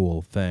pretty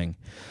cool thing.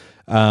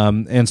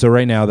 And so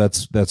right now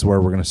that's where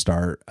we're going to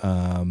start.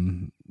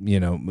 And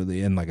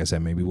like I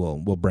said, maybe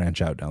we'll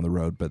branch out down the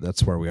road, but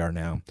that's where we are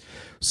now.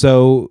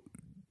 So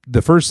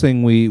the first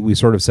thing we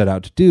sort of set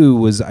out to do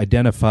was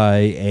identify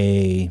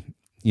a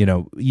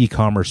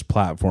e-commerce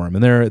platform,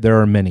 and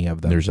there are many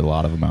of them. There's a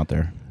lot of them out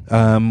there.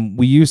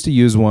 We used to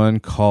use one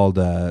called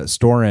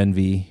Store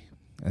Envy.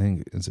 I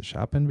think, is it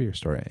Shop Envy or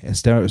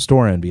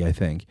Store Envy, I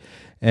think.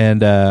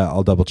 And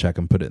I'll double check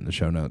and put it in the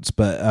show notes.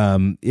 But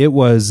it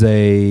was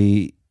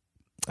a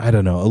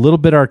little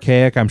bit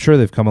archaic. I'm sure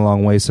they've come a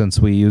long way since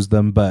we used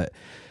them, but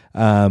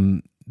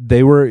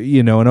they were,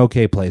 an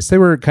okay place. They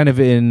were kind of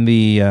in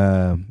the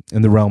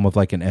realm of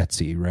like an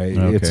Etsy, right?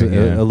 Okay, it's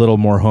a little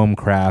more home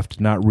craft,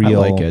 not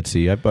real. I like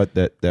Etsy. I bought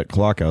that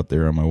clock out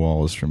there on my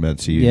wall is from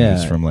Etsy. Yeah.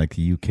 It's from like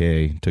the UK.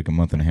 It took a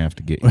month and a half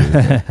to get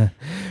here.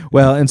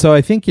 Well, and so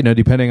I think,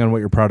 depending on what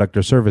your product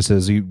or service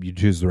is, you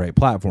choose the right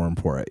platform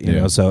for it. You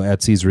know, so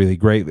Etsy's really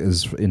great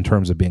in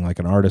terms of being like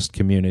an artist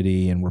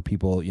community and where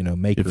people,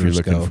 makers if you're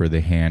looking go. for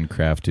the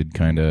handcrafted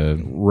kind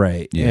of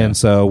Right. Yeah. And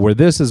so where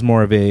this is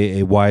more of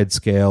a wide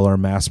scale or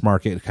mass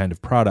market kind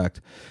of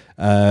product,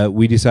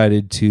 we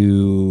decided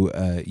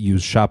to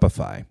use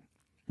Shopify.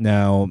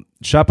 Now,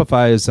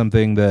 Shopify is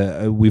something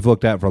that we've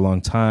looked at for a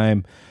long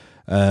time.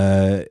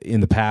 In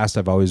the past,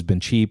 I've always been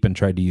cheap and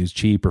tried to use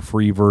cheap or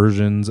free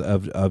versions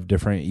of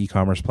different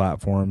e-commerce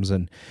platforms.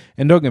 And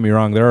don't get me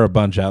wrong, there are a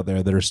bunch out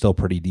there that are still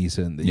pretty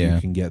decent that you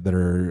can get that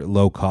are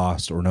low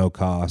cost or no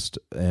cost.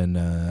 And,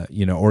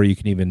 or you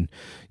can even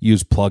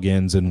use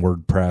plugins in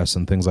WordPress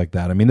and things like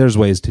that. I mean, there's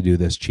ways to do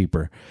this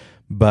cheaper.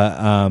 But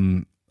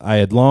I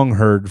had long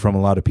heard from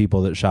a lot of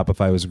people that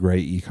Shopify was a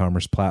great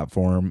e-commerce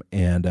platform.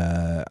 And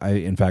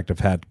I, in fact, have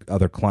had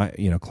other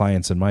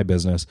clients in my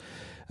business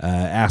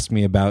asked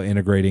me about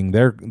integrating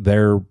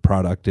their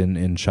product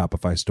in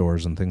Shopify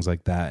stores and things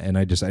like that. And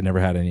I never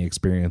had any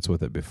experience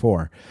with it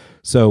before.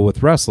 So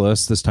with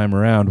Restless this time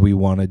around, we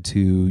wanted to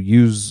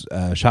use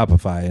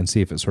Shopify and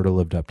see if it sort of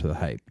lived up to the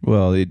hype.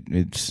 Well,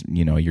 it's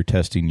you're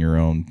testing your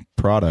own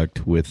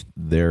product with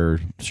their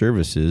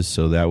services,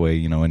 so that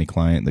way any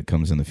client that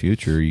comes in the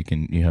future,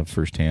 you have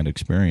firsthand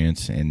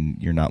experience and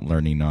you're not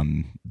learning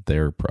on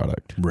their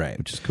product, right?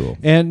 Which is cool.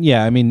 And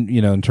yeah, I mean,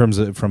 in terms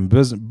of from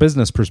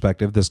business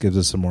perspective, this gives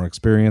us some more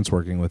experience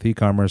working with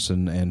e-commerce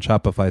and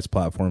Shopify's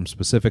platform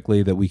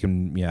specifically that we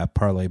can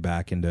parlay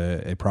back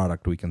into a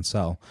product we can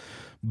sell.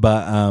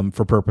 But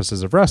for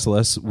purposes of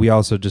Restless, we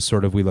also just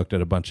we looked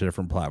at a bunch of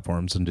different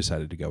platforms and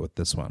decided to go with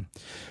this one.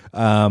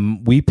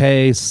 We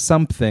pay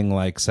something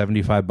like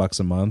 $75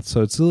 a month,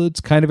 so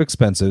it's kind of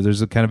expensive.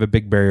 There's a kind of a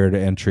big barrier to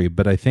entry,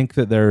 but I think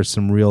that there are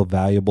some real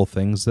valuable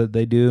things that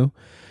they do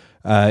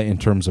in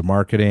terms of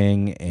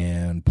marketing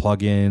and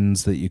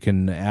plugins that you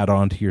can add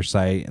on to your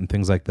site and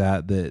things like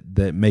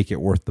that make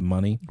it worth the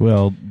money.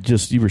 Well,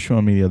 you were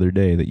showing me the other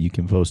day that you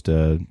can post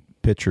a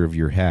picture of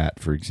your hat,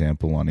 for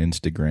example, on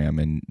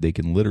Instagram, and they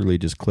can literally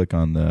just click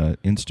on the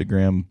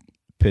Instagram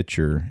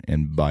picture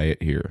and buy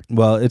it here.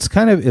 Well, it's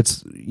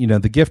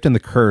the gift and the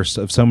curse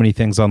of so many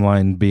things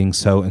online being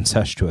so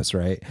incestuous,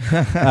 right?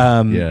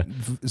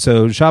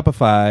 So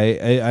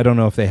Shopify, I don't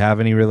know if they have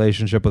any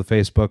relationship with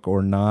Facebook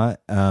or not,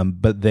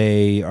 but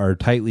they are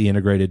tightly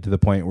integrated to the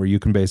point where you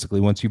can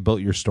basically, once you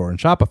built your store in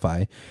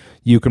Shopify,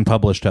 you can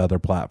publish to other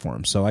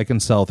platforms. So I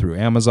can sell through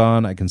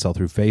Amazon, I can sell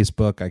through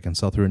Facebook, I can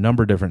sell through a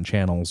number of different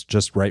channels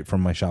just right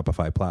from my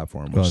Shopify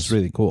platform, which is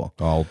really cool.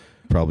 All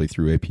probably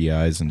through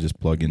APIs and just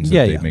plugins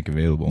that they make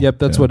available. Yep,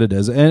 that's what it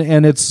is.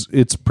 And it's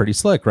pretty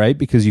slick, right?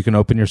 Because you can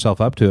open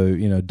yourself up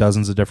to,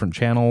 dozens of different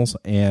channels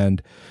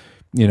and,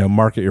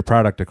 market your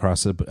product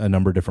across a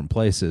number of different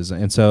places.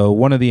 And so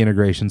one of the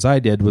integrations I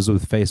did was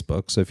with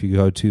Facebook. So if you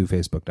go to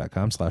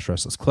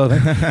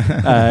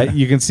facebook.com/restlessclothing,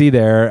 you can see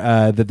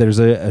there that there's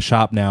a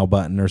shop now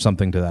button or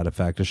something to that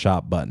effect, a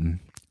shop button.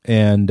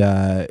 And,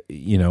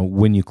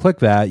 when you click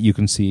that, you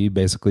can see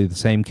basically the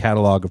same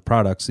catalog of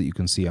products that you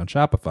can see on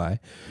Shopify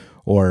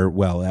or,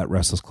 at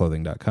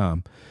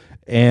restlessclothing.com.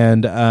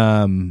 And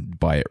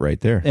buy it right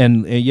there.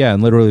 And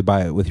and literally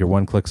buy it with your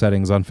one-click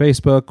settings on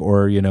Facebook,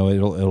 or,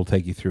 it'll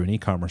take you through an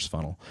e-commerce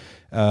funnel,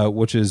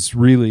 which is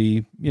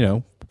really,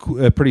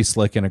 a pretty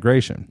slick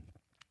integration.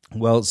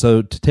 Well,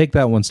 so to take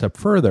that one step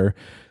further,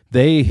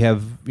 they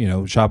have,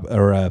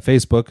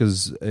 Facebook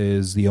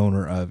is the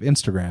owner of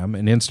Instagram,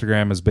 and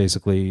Instagram is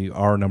basically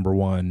our number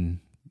one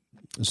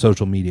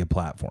social media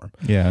platform.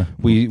 Yeah,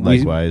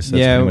 likewise.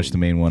 That's pretty much the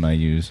main one I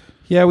use.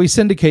 Yeah, we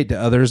syndicate to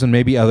others, and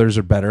maybe others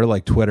are better,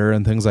 like Twitter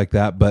and things like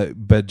that.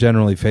 But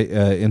generally,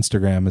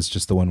 Instagram is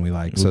just the one we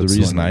like. Well, so the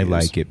reason I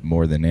like it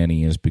more than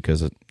any is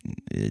because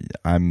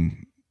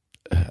I'm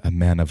a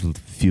man of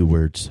few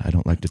words. I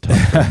don't like to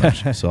talk too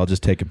much, so I'll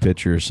just take a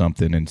picture or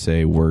something and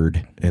say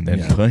word, and then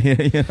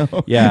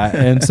Yeah,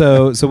 and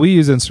so we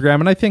use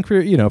Instagram, and I think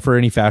for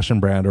any fashion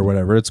brand or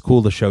whatever, it's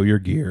cool to show your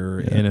gear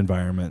in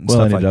environment. And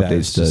stuff like that. It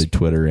updates to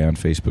Twitter and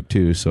Facebook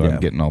too, so I'm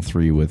getting all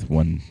three with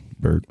one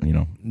bird.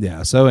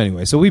 Yeah. So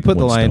anyway, so we put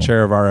the lion's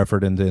share of our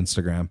effort into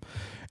Instagram.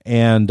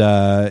 And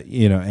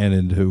and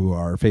into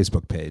our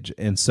Facebook page.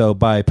 And so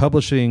by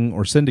publishing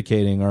or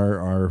syndicating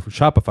our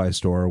Shopify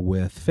store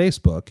with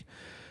Facebook,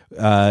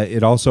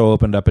 it also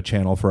opened up a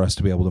channel for us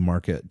to be able to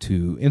market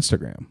to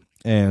Instagram.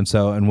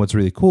 And what's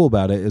really cool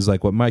about it is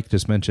like what Mike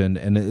just mentioned,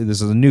 and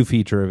this is a new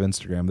feature of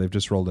Instagram. They've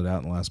just rolled it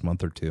out in the last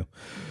month or two.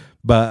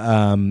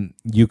 But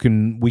we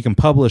can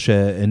publish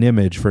an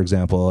image, for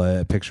example,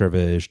 a picture of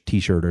a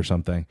T-shirt or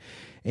something,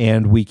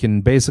 and we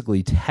can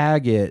basically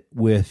tag it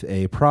with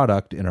a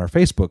product in our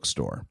Facebook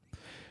store.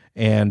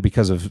 And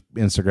because of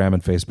Instagram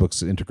and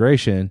Facebook's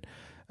integration,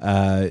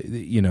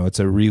 it's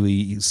a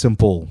really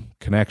simple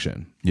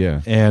connection.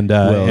 Yeah. And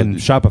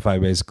Shopify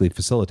basically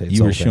facilitates.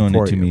 You were showing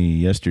it to me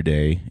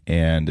yesterday,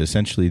 and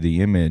essentially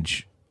the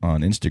image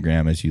on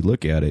Instagram, as you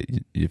look at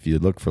it, if you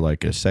look for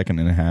like a second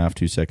and a half,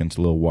 2 seconds,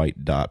 a little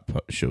white dot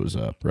shows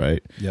up,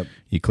 right? Yep.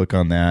 You click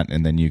on that,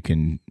 and then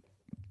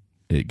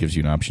it gives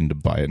you an option to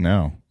buy it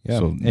now. Yeah.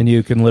 So, and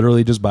you can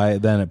literally just buy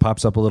it. Then it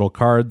pops up a little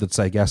card that's,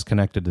 I guess,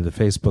 connected to the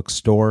Facebook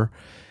store.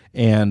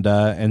 And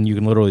you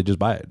can literally just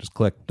buy it. Just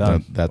click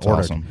done. That's ordered.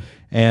 awesome.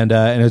 And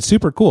it's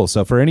super cool.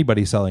 So for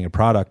anybody selling a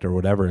product or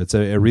whatever, it's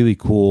a really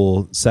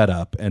cool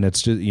setup. And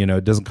it's just,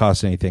 it doesn't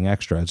cost anything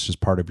extra. It's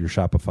just part of your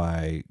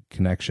Shopify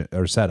connection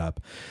or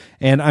setup.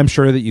 And I'm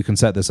sure that you can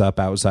set this up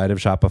outside of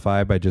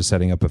Shopify by just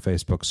setting up a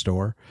Facebook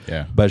store.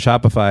 Yeah. But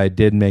Shopify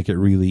did make it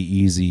really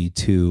easy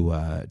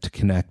to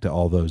connect to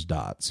all those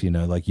dots.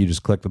 Like you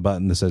just click the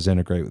button that says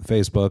integrate with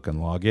Facebook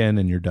and log in,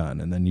 and you're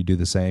done. And then you do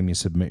the same. You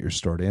submit your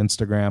store to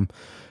Instagram.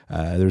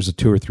 There's a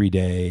 2 or 3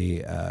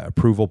 day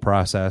approval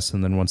process,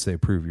 and then once they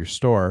approve your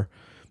store,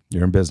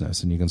 you're in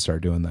business, and you can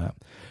start doing that.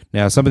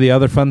 Now, some of the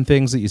other fun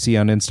things that you see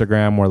on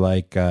Instagram were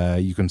like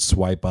you can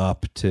swipe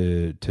up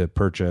to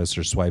purchase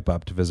or swipe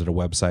up to visit a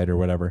website or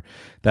whatever.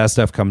 That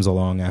stuff comes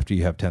along after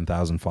you have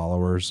 10,000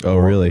 followers. Oh,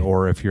 really?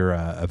 Or if you're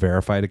a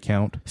verified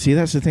account. See,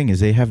 that's the thing is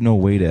they have no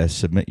way to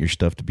submit your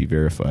stuff to be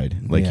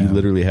verified. Like you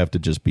literally have to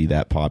just be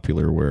that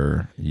popular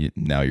where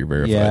now you're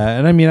verified. Yeah,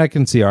 and I mean I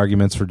can see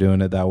arguments for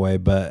doing it that way,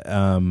 but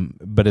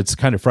it's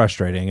kind of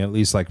frustrating, at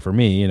least like for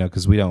me,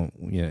 because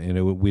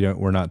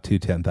we're not to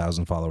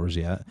 10,000 followers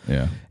yet.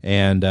 Yeah,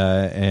 and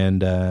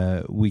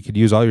we could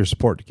use all your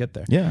support to get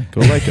there. Yeah,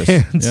 go like us.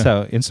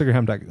 So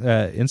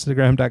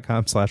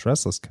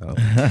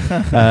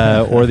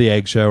Instagram.com/restlessco or the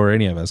Egg Show or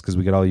any of us, because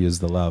we could all use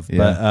the love.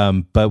 Yeah.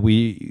 But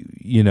we,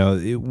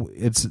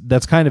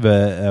 that's kind of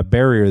a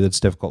barrier that's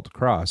difficult to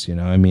cross.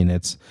 I mean,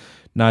 it's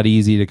not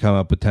easy to come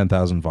up with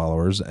 10,000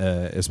 followers,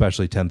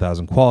 especially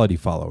 10,000 quality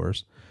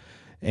followers,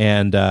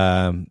 and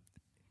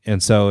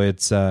so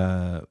it's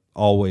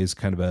always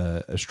kind of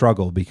a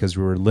struggle because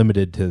we're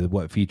limited to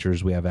what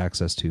features we have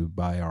access to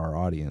by our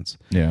audience.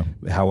 Yeah.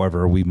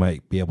 However, we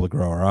might be able to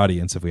grow our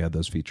audience if we had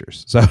those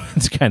features. So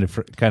it's kind of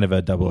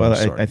a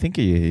double-edged sword. I think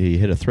you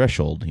hit a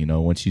threshold.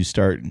 Once you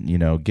start,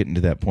 getting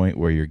to that point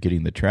where you're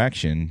getting the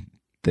traction,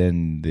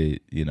 then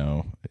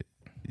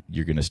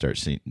you're going to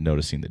start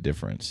noticing the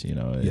difference.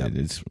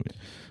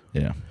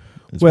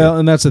 It's well,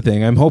 and that's the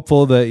thing. I'm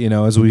hopeful that,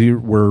 as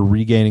we're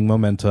regaining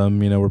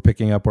momentum, we're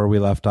picking up where we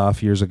left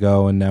off years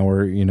ago, and now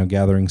we're,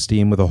 gathering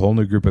steam with a whole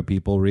new group of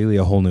people, really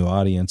a whole new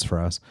audience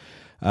for us.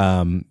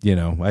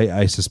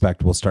 I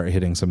suspect we'll start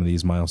hitting some of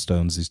these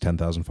milestones, these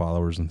 10,000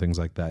 followers and things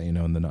like that, in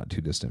the not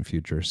too distant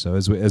future. So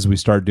as we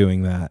start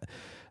doing that,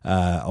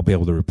 I'll be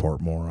able to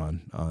report more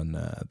on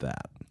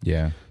that.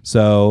 Yeah.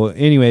 So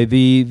anyway,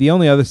 the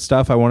only other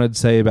stuff I wanted to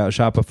say about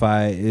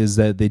Shopify is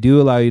that they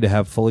do allow you to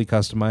have fully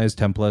customized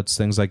templates,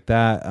 things like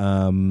that.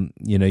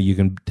 You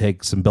can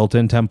take some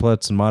built-in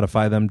templates and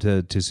modify them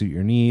to suit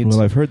your needs.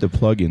 Well, I've heard the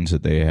plugins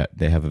that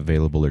they have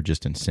available are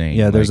just insane.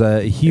 Yeah, there's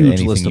a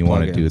huge list of plugins. Anything you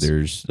want to do,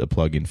 there's a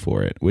plugin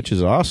for it, which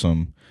is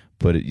awesome.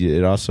 But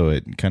it also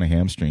kind of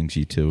hamstrings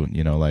you to,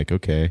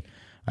 okay,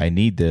 I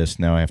need this,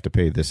 now I have to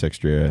pay this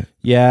extra.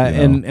 Yeah,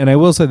 and I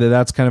will say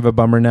that's kind of a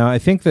bummer now. I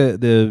think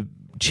the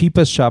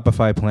cheapest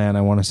Shopify plan,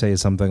 I want to say, is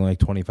something like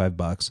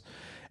 $25,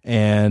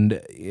 and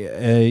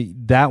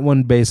that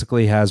one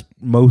basically has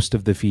most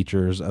of the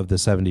features of the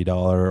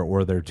 $70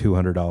 or their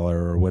 $200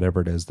 or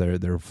whatever it is,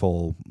 their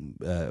full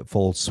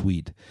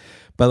suite.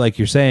 But like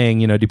you're saying,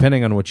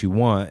 depending on what you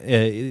want,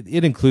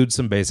 it includes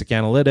some basic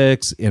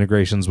analytics,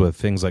 integrations with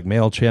things like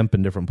MailChimp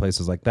and different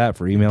places like that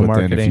for email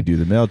marketing. But then if you do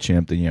the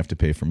MailChimp, then you have to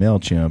pay for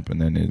MailChimp,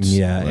 and then it's...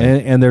 Yeah,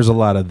 and there's a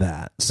lot of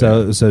that.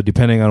 So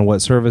depending on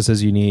what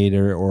services you need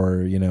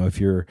or if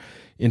you're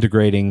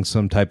integrating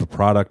some type of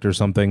product or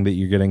something that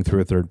you're getting through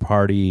a third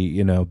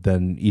party,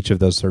 then each of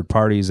those third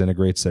parties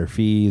integrates their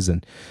fees,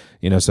 and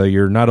so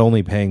you're not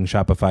only paying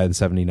Shopify the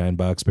 $79,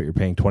 but you're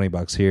paying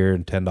 $20 here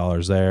and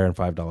 $10 there and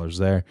 $5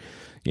 there.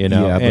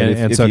 Yeah,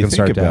 but if you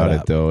think about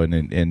it though, and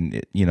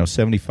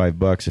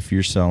 $75, if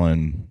you're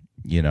selling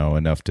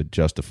enough to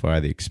justify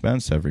the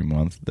expense every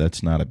month,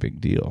 that's not a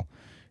big deal.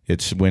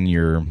 It's when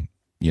you're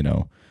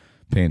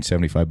paying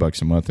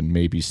 $75 a month and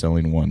maybe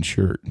selling one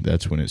shirt,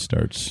 that's when it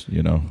starts.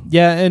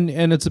 Yeah,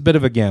 and it's a bit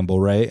of a gamble,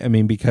 right? I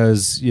mean,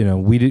 because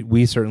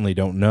we certainly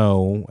don't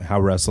know how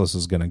Restless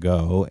is going to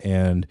go,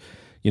 and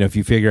if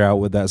you figure out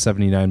what that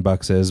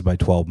 $79 is by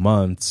 12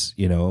 months,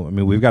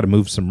 we've got to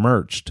move some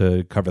merch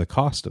to cover the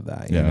cost of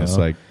that. Yeah, it's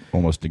like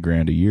almost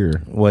 $1,000 a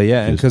year. Well,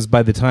 yeah, because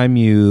by the time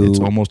it's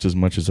almost as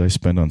much as I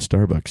spend on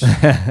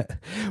Starbucks.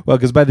 Well,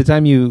 because by the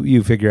time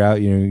you figure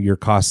out your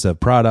costs of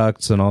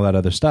products and all that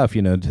other stuff,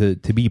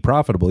 to be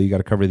profitable, you got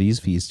to cover these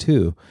fees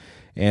too.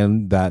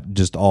 And that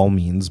just all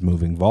means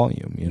moving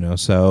volume,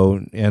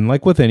 So, and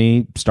like with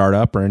any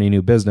startup or any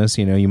new business,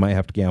 you might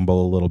have to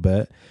gamble a little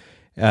bit.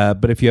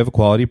 But if you have a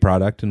quality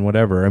product and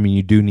whatever,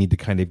 you do need to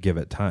kind of give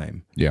it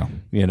time. Yeah.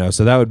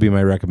 So that would be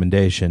my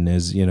recommendation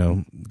is,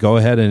 go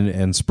ahead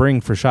and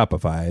spring for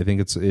Shopify.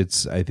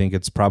 I think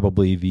it's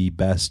probably the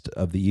best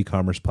of the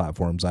e-commerce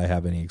platforms I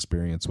have any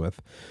experience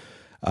with.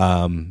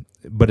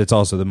 But it's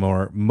also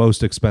the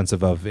most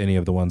expensive of any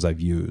of the ones I've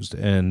used.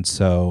 And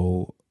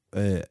so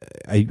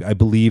I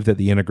believe that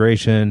the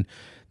integration,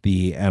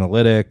 the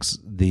analytics,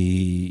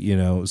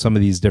 some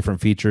of these different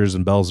features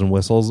and bells and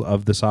whistles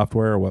of the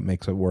software are what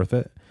makes it worth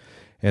it.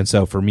 And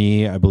so for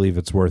me, I believe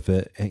it's worth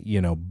it,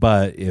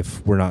 but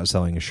if we're not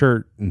selling a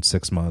shirt in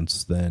 6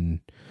 months,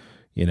 then,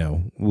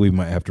 we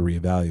might have to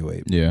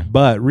reevaluate. Yeah.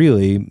 But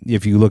really,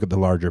 if you look at the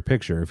larger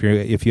picture,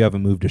 if you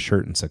haven't moved a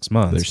shirt in 6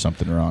 months, there's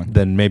something wrong.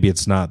 Then maybe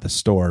it's not the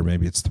store,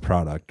 maybe it's the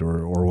product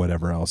or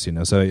whatever else,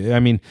 So,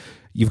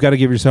 you've got to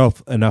give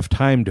yourself enough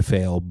time to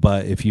fail,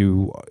 but if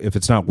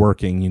it's not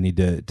working, you need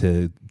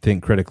to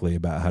think critically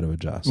about how to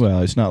adjust.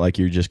 Well, it's not like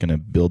you're just going to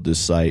build this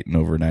site and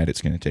overnight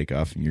it's going to take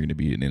off and you're going to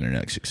be an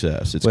internet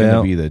success. It's going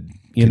to be the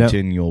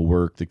continual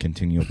work, the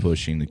continual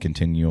pushing, the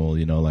continual,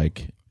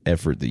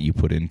 effort that you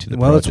put into the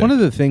project. It's one of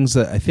the things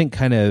that I think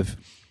kind of,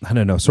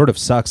 sort of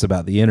sucks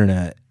about the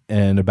internet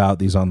and about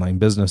these online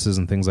businesses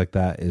and things like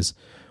that is,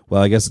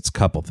 well, I guess it's a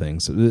couple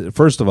things.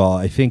 First of all,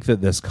 I think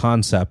that this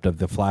concept of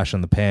the flash in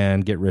the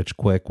pan, get rich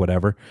quick,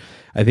 whatever,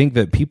 I think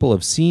that people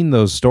have seen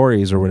those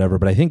stories or whatever,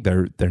 but I think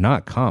they're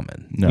not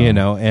common,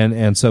 No.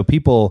 and so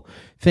people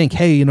think,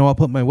 hey, I'll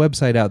put my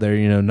website out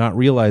there, not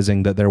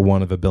realizing that they're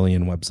one of a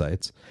billion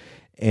websites.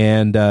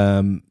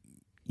 And,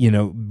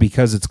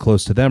 because it's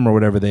close to them or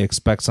whatever, they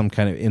expect some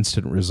kind of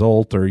instant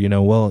result or,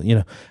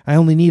 I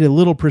only need a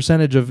little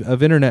percentage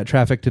of internet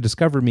traffic to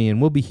discover me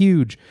and we'll be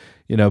huge,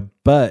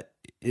 but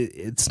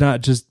it's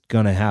not just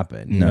going to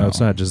happen. No.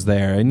 It's not just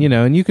there. And,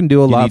 and you can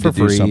do a lot for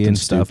free and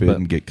stuff. But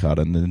and get caught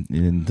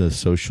in the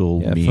social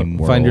meme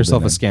world. Find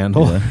yourself a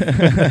scandal.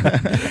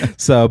 Yeah.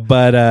 So,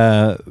 but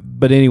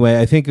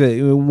anyway, I think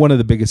that one of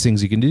the biggest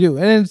things you can do,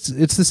 and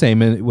it's the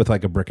same with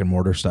like a brick and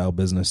mortar style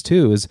business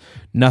too, is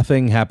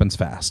nothing happens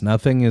fast.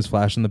 Nothing is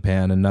flash in the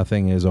pan and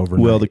nothing is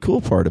overnight. Well, the cool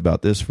part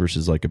about this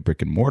versus like a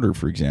brick and mortar,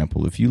 for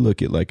example, if you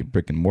look at like a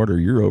brick and mortar,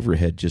 your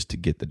overhead just to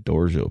get the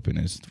doors open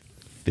is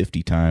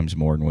 50 times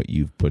more than what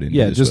you've put into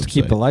this just website. To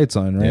keep the lights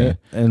on, right? Yeah.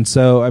 And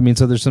so,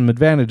 so there's some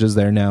advantages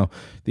there. Now,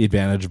 the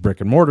advantage of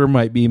brick and mortar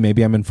might be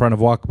maybe I'm in front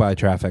of walk-by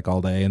traffic all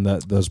day and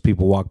those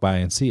people walk by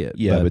and see it.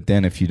 Yeah, but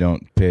then if you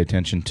don't pay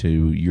attention to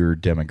your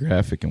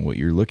demographic and what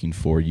you're looking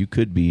for, you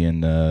could be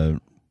in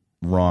the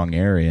wrong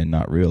area and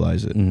not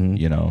realize it,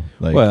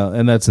 Well,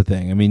 and that's the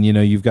thing.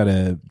 You've got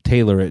to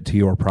tailor it to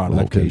your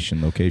product.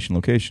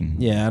 Location.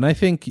 Yeah, and I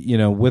think,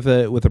 with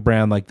a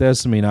brand like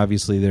this,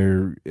 obviously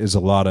there is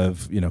a lot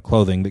of,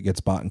 clothing that gets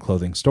bought in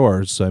clothing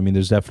stores. So,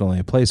 there's definitely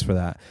a place for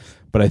that.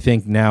 But I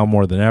think now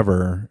more than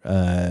ever,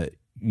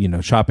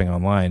 shopping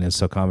online is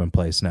so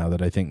commonplace now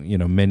that I think,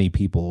 many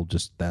people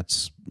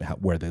that's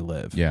where they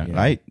live.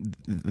 Yeah,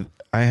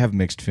 I have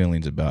mixed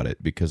feelings about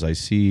it because I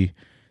see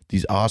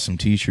these awesome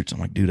T-shirts.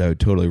 I'm like, dude, I would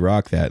totally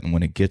rock that. And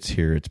when it gets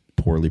here, it's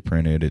poorly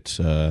printed. It's,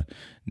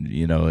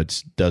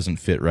 it doesn't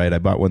fit right. I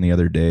bought one the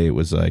other day. It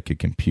was like a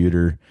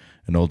computer,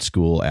 an old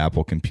school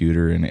Apple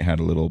computer, and it had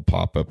a little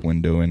pop-up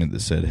window in it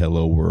that said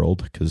 "Hello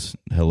World" because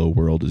 "Hello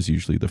World" is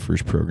usually the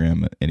first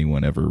program that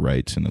anyone ever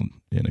writes in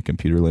a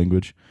computer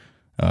language.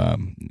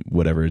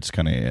 Whatever, it's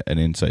kind of an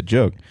inside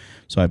joke.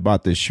 So I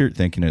bought this shirt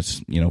thinking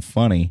it's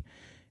funny,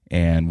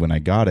 and when I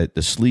got it,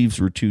 the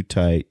sleeves were too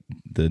tight.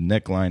 The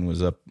neckline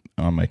was up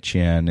on my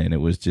chin, and it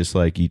was just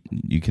like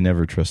you can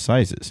never trust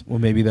sizes. Well,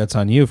 maybe that's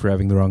on you for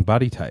having the wrong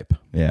body type.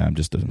 Yeah, I'm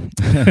just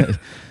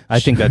I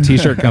think that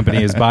T-shirt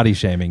company is body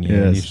shaming you.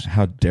 Yes,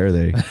 how dare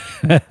they?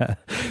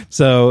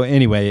 So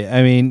anyway,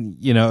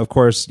 of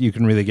course you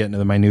can really get into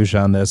the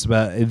minutia on this,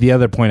 but the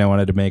other point I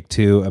wanted to make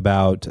too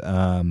about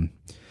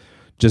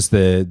just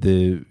the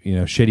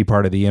shitty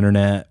part of the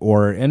internet,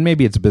 and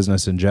maybe it's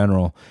business in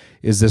general,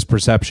 is this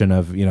perception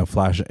of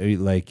flash,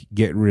 like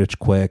get rich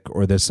quick,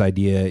 or this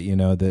idea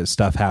that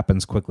stuff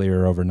happens quickly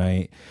or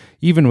overnight.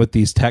 Even with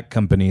these tech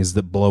companies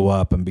that blow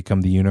up and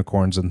become the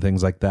unicorns and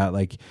things like that,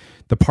 like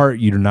the part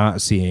you're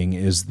not seeing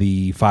is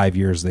the 5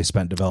 years they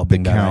spent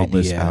developing the that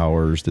countless idea.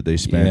 hours that they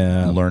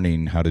spent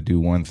learning how to do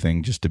one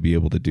thing just to be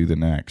able to do the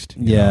next.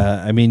 You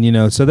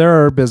know? So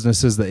there are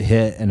businesses that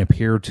hit and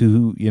appear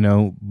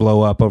to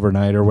blow up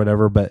overnight or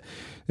whatever, but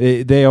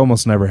they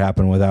almost never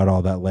happen without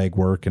all that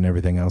legwork and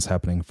everything else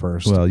happening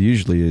first. Well,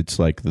 usually it's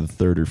like the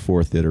third or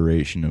fourth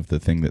iteration of the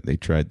thing that they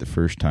tried the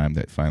first time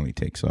that finally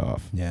takes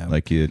off. Yeah.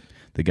 Like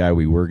the guy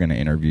we were going to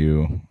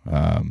interview.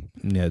 Yeah,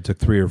 it took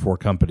 3 or 4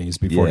 companies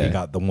before he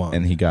got the one.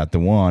 And he got the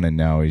one, and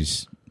now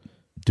he's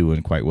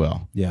doing quite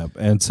well. Yeah,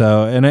 and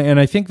so and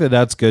I think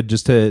that's good,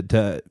 just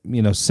to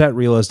set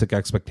realistic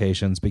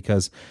expectations,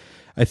 because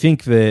I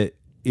think that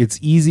it's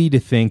easy to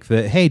think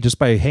that, hey, just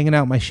by hanging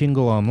out my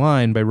shingle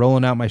online, by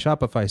rolling out my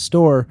Shopify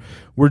store,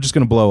 we're just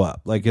going to blow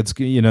up. Like, it's,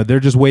 they're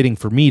just waiting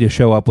for me to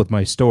show up with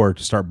my store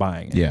to start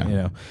buying it.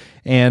 Yeah.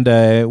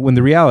 And when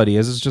the reality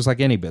is, it's just like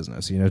any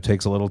business. It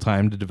takes a little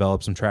time to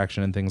develop some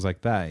traction and things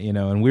like that.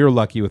 And we were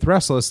lucky with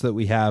Restless that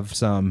we have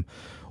some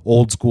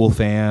old school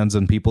fans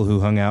and people who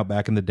hung out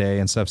back in the day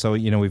and stuff. So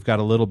we've got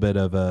a little bit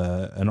of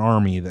an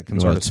army that can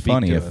sort of speak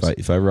to us. It's funny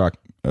if I rock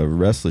a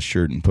Restless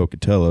shirt in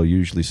Pocatello,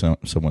 usually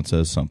someone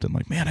says something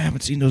like, "Man, I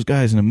haven't seen those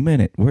guys in a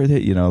minute. Where are they?"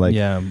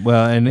 Yeah.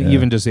 Well, and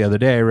even just the other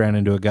day, I ran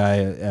into a guy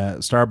at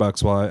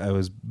Starbucks while I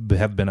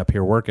have been up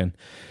here working.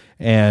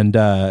 And,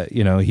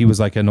 he was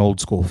like an old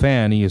school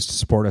fan. He used to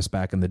support us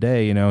back in the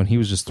day, and he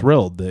was just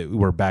thrilled that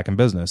we're back in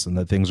business and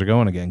that things are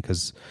going again,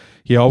 because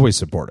he always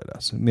supported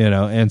us,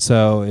 And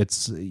so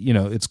it's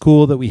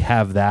cool that we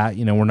have that.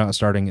 We're not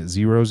starting at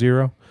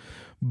 0-0,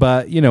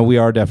 but, we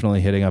are definitely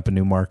hitting up a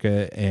new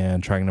market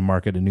and trying to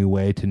market a new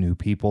way to new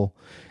people.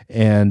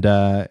 And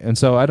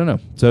so I don't know.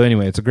 So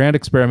anyway, it's a grand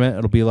experiment.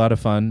 It'll be a lot of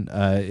fun.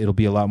 It'll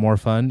be a lot more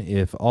fun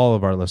if all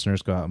of our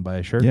listeners go out and buy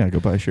a shirt. Yeah, go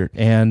buy a shirt.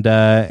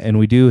 And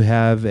we do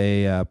have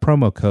a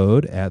promo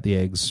code at the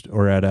Eggs,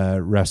 or at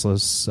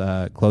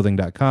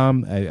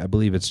restlessclothing.com. I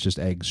believe it's just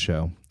Eggs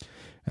Show,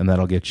 and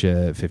that'll get you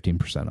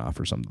 15% off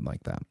or something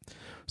like that.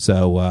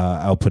 So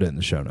I'll put it in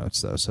the show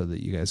notes, though, so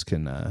that you guys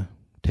can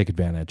take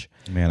advantage.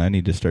 Man, I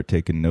need to start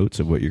taking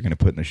notes of what you're going to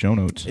put in the show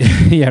notes.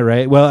 Yeah,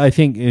 right. Well, I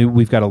think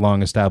we've got a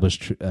long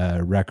established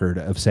record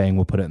of saying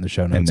we'll put it in the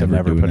show notes and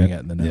never putting it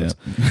in the notes.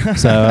 Yeah.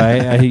 So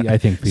I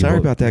think people... Sorry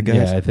about that,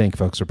 guys. Yeah, I think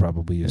folks are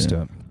probably used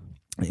to it.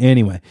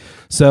 Anyway,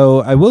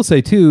 so I will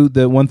say, too,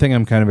 that one thing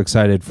I'm kind of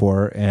excited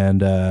for,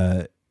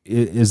 and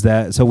is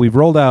that, so we've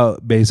rolled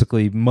out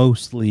basically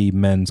mostly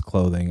men's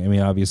clothing. I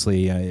mean,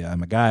 obviously,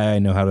 I'm a guy. I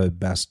know how to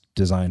best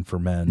design for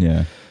men.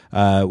 Yeah.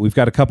 We've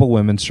got a couple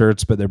women's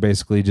shirts, but they're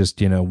basically just,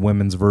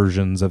 women's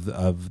versions of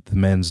the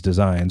men's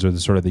designs, or the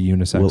sort of the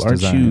unisex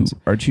designs.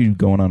 Aren't you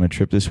going on a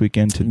trip this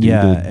weekend to do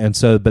and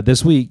so, but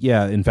this week,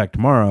 in fact,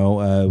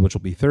 tomorrow, which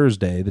will be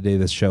Thursday, the day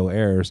this show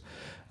airs,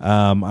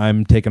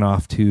 I'm taking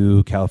off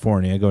to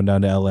California, going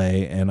down to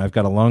LA, and I've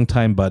got a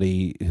longtime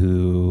buddy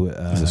who...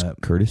 is this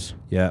Curtis?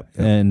 Yeah.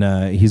 And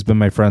he's been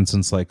my friend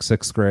since like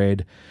 6th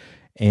grade.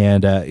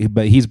 And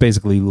but he's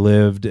basically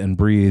lived and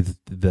breathed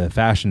the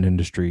fashion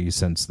industry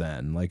since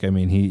then. Like, I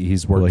mean,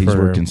 he's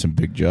worked in some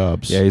big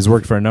jobs. Yeah, he's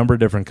worked for a number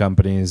of different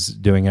companies,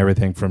 doing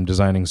everything from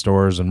designing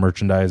stores and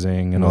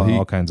merchandising and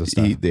all kinds of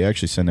stuff. They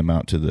actually send him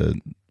out to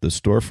the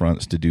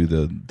storefronts to do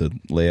the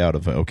layout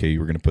of, okay,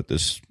 we're going to put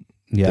this.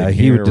 Yeah,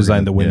 he would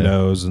design the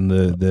windows and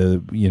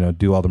the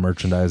do all the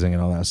merchandising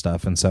and all that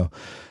stuff. And so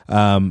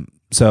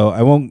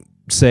I won't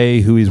say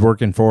who he's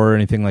working for or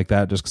anything like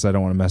that, just because I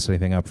don't want to mess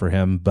anything up for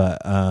him.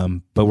 But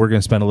we're going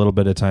to spend a little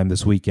bit of time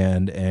this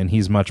weekend, and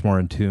he's much more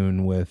in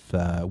tune with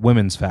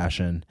women's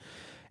fashion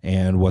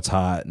and what's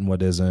hot and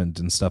what isn't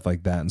and stuff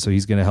like that. And so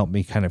he's going to help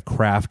me kind of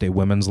craft a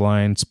women's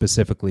line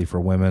specifically for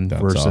women.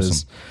 That's versus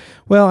awesome.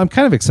 Well, I'm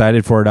kind of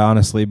excited for it,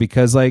 honestly,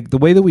 because like the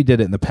way that we did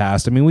it in the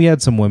past, I mean, we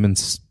had some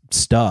women's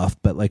stuff,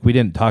 but like we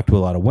didn't talk to a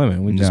lot of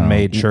women. We just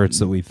made shirts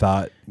that we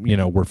thought,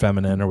 were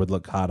feminine or would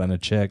look hot on a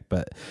chick,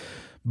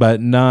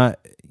 but not,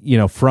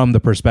 from the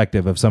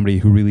perspective of somebody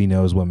who really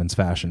knows women's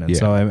fashion. And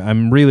so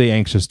I'm really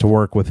anxious to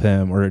work with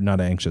him, or not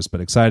anxious, but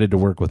excited to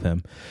work with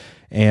him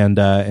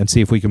and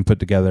see if we can put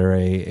together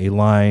a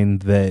line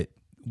that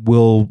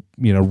will,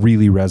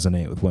 really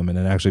resonate with women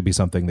and actually be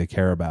something they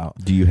care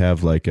about. Do you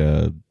have like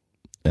an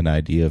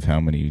idea of how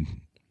many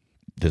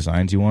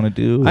designs you want to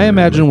do? I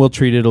imagine we'll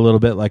treat it a little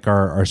bit like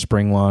our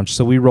spring launch.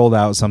 So we rolled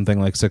out something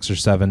like 6 or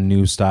 7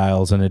 new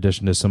styles in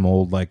addition to some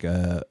old like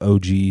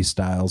OG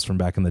styles from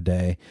back in the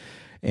day.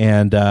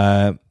 And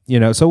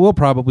so we'll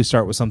probably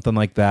start with something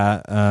like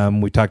that.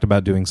 We talked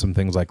about doing some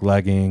things like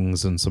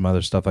leggings and some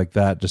other stuff like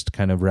that, just to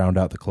kind of round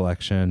out the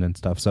collection and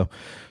stuff. So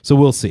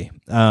we'll see.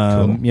 Cool.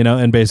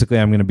 And basically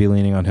I'm going to be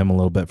leaning on him a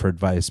little bit for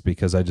advice,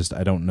 because I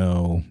don't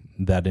know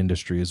that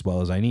industry as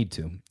well as I need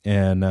to.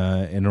 And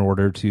in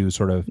order to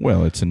sort of...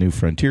 Well, it's a new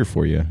frontier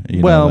for you.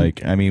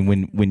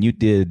 When you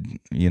did,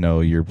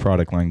 your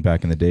product line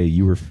back in the day,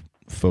 you were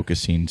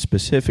focusing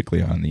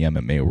specifically on the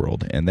MMA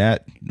world, and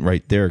that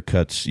right there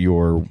cuts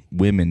your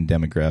women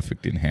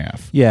demographic in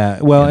half. Yeah,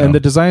 well, and the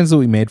designs that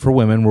we made for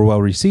women were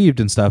well received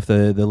and stuff.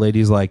 The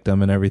ladies liked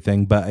them and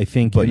everything, but I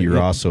think... But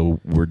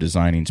we're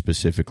designing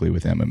specifically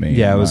with MMA.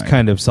 Yeah, it was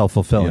kind of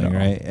self-fulfilling,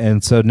 right?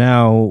 And so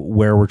now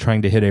where we're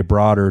trying to hit a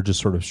broader, just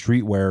sort of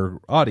streetwear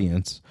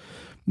audience,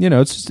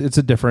 it's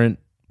a different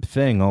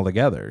thing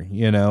altogether,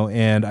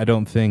 and I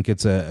don't think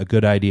it's a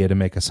good idea to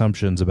make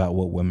assumptions about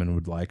what women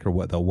would like or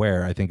what they'll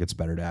wear. I think it's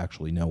better to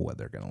actually know what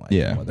they're going to like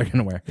and what they're going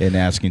to wear. And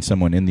asking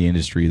someone in the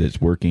industry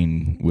that's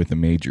working with a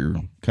major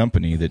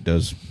company that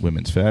does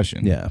women's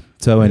fashion. Yeah.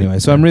 So anyway,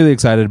 so I'm really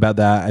excited about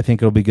that. I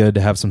think it'll be good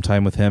to have some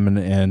time with him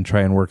and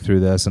try and work through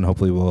this, and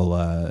hopefully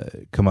we'll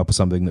come up with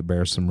something that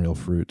bears some real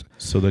fruit.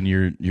 So then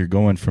you're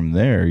going from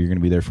there. You're going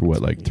to be there for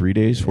what, like 3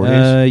 days, 4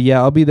 days?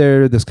 Yeah, I'll be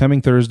there this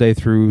coming Thursday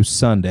through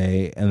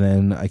Sunday, and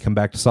then I come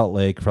back to Salt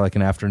Lake for like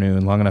an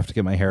afternoon, long enough to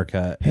get my hair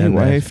cut. Hey, and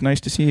wife,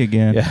 nice to see you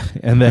again. Yeah,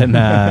 and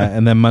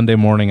then Monday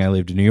morning I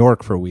leave to New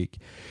York for a week.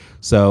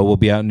 So we'll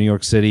be out in New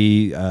York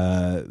City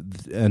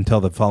until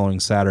the following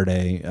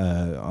Saturday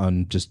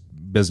on just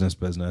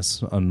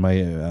business on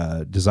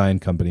my design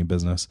company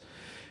business.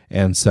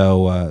 And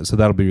so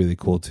that'll be really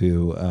cool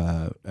too.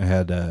 I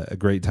had a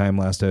great time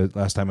last time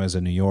I was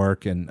in New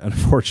York, and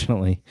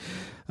unfortunately,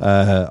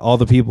 all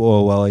the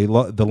people,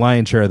 the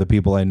lion's share of the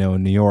people I know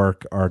in New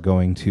York are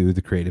going to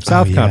the Creative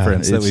South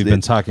Conference that we've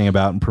been talking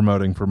about and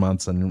promoting for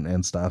months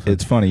and stuff.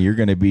 It's funny. You're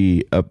going to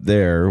be up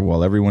there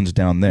while everyone's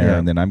down there,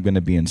 and then I'm going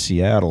to be in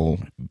Seattle,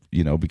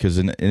 because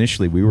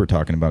initially we were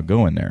talking about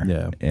going there.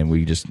 Yeah.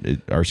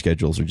 And our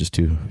schedules are just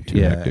too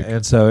hectic.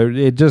 And so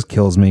it just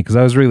kills me because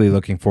I was really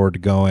looking forward to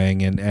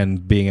going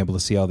and being able to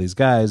see all these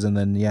guys. And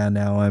then,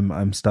 now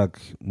I'm stuck.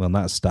 Well,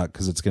 not stuck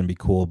because it's going to be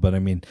cool, but I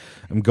mean,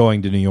 I'm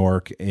going to New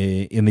York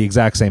in the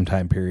exact same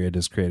time period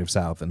as Creative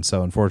South. And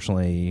so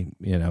unfortunately,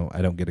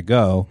 I don't get to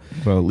go.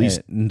 Well, at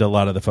least and a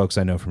lot of the folks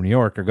I know from New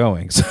York are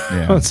going.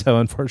 So, so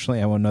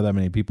unfortunately I won't know that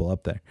many people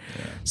up there.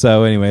 Yeah.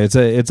 So anyway,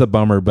 it's a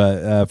bummer,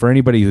 but for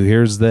anybody who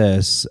hears this,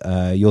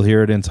 you'll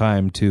hear it in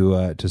time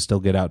to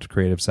still get out to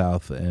Creative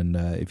South. And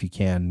if you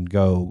can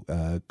go,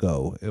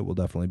 it will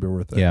definitely be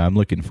worth it. Yeah. I'm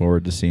looking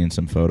forward to seeing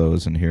some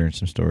photos and hearing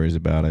some stories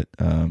about it.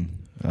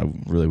 I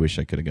really wish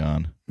I could have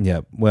gone.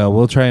 Yeah. Well,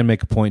 we'll try and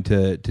make a point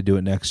to do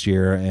it next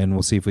year, and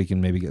we'll see if we can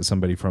maybe get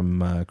somebody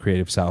from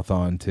Creative South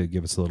on to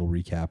give us a little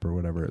recap or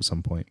whatever at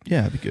some point.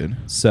 Yeah, that'd be good.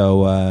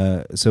 So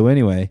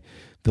anyway,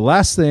 the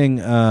last thing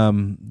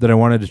that I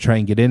wanted to try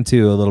and get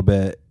into a little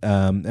bit,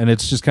 and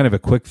it's just kind of a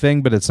quick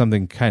thing, but it's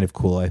something kind of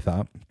cool, I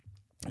thought,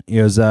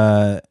 is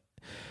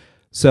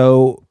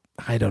so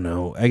I don't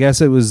know. I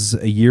guess it was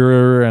a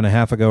year and a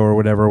half ago or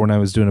whatever when I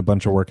was doing a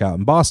bunch of work out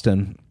in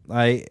Boston.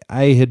 I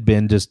had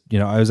been just,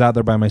 I was out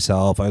there by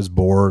myself. I was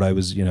bored. I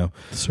was,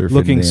 surfing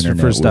looking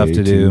for stuff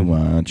to do. Too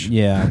much.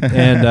 Yeah.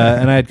 And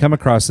I had come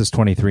across this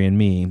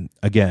 23andMe.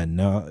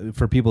 Again,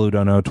 for people who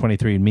don't know,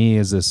 23andMe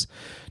is this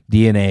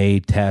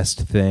DNA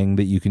test thing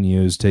that you can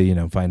use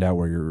to, find out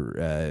where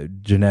your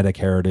genetic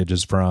heritage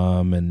is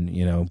from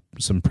and,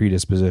 some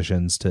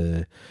predispositions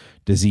to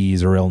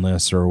disease or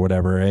illness or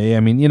whatever. I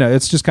mean,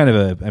 it's just kind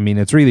of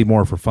it's really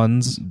more for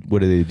funds. What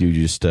do they do?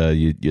 Just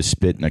you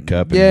spit in a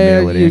cup and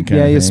mail it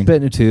in? You spit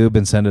in a tube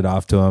and send it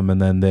off to them,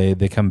 and then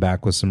they come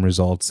back with some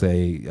results.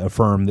 They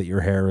affirm that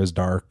your hair is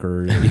dark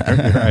or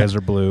your eyes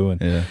are blue,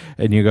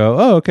 and you go,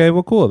 oh, okay,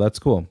 well, cool, that's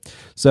cool.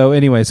 So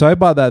anyway, I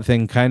bought that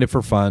thing kind of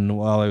for fun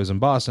while I was in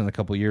Boston a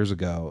couple years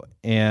ago,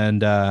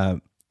 and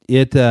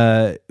it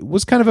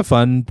was kind of a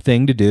fun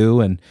thing to do,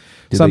 and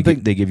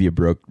they give you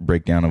a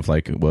breakdown of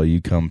like, well,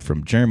 you come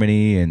from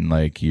Germany and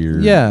like you're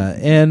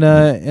and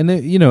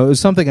it was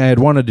something I had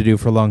wanted to do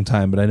for a long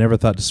time, but I never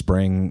thought to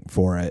spring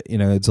for it.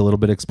 It's a little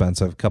bit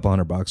expensive, a couple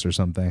 $100 or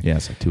something. Yeah,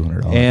 it's like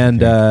 $200.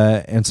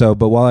 And so,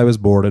 but while I was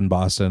bored in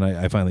Boston,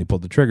 I finally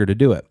pulled the trigger to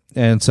do it,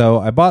 and so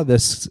I bought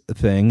this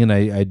thing and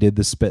I did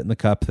the spit in the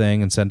cup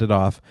thing and sent it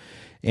off.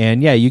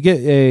 And you get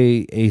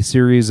a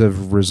series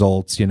of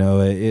results.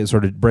 It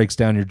sort of breaks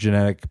down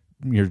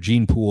your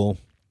gene pool,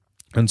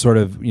 and sort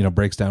of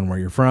breaks down where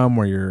you're from,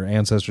 where your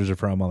ancestors are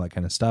from, all that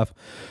kind of stuff.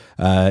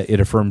 It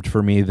affirmed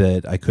for me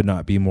that I could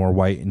not be more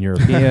white and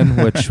European,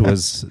 which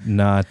was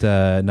not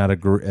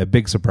a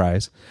big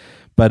surprise.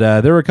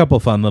 But there were a couple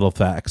fun little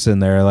facts in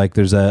there. Like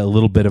there's a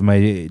little bit of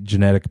my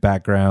genetic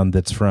background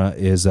is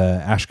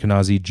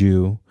Ashkenazi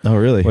Jew. Oh,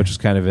 really? Which is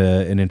kind of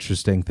an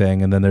interesting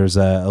thing. And then there's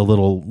a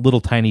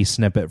little tiny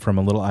snippet from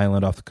a little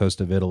island off the coast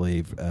of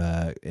Italy,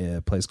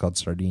 a place called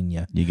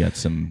Sardinia. You got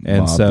some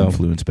mob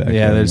influence back there.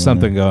 Yeah, there's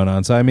something going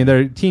on. So I mean,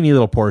 they're teeny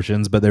little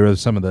portions, but there were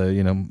some of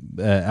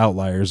the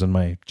outliers in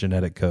my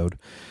genetic code.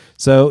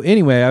 So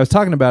anyway, I was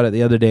talking about it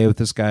the other day with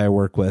this guy I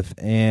work with,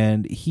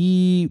 and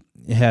he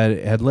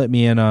had let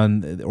me in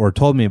on, or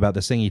told me about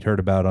this thing he'd heard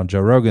about on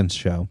Joe Rogan's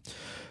show.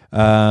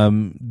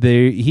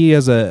 He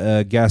has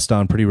a guest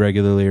on pretty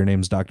regularly. Her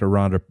name's Dr.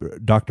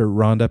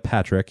 Rhonda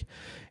Patrick,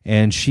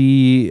 and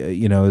she,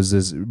 is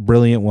this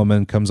brilliant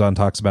woman, comes on,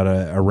 talks about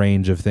a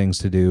range of things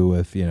to do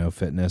with,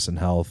 fitness and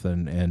health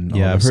and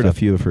all I've heard stuff. A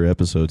few of her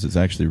episodes. It's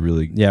actually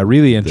really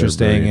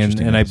interesting.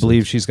 interesting and I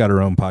believe she's got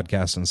her own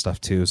podcast and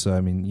stuff too. So, I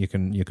mean, you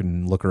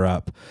can look her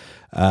up.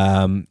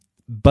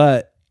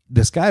 But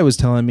this guy was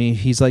telling me,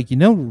 he's like,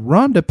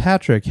 Rhonda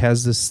Patrick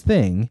has this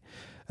thing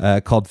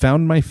called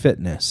Found My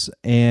Fitness.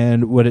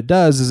 And what it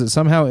does is it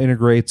somehow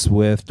integrates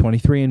with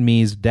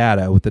 23andMe's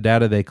data, with the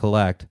data they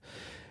collect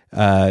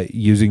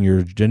using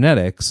your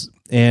genetics.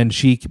 and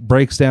she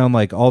breaks down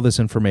like all this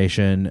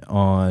information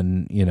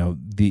on,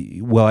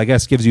 I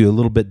guess gives you a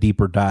little bit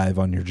deeper dive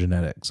on your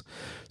genetics.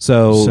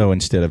 So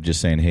instead of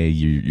just saying, hey,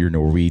 you're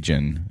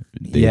Norwegian,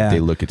 they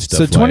look at stuff.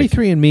 So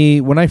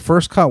 23andMe, when I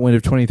first caught wind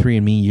of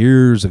 23andMe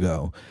years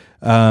ago,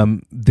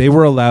 they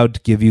were allowed to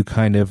give you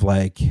kind of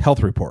like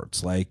health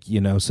reports, like,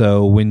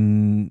 so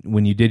when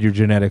you did your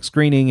genetic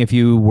screening, if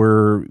you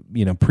were,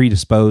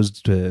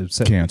 predisposed to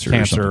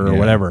cancer or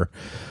whatever,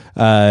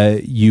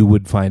 you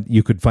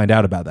could find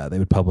out about that. They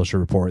would publish a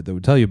report that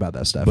would tell you about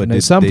that stuff. But and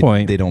at some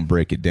point, they don't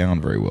break it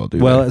down very well, do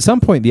they? Well, at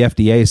some point, the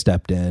FDA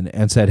stepped in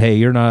and said, "Hey,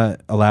 you're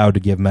not allowed to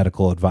give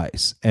medical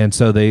advice." And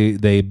so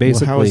they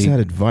basically, how is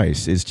that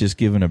advice? It's just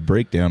giving a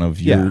breakdown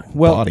of your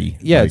body.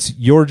 Yeah, it's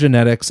your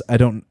genetics. I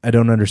don't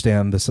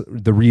understand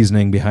the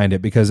reasoning behind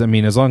it, because I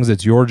mean, as long as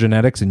it's your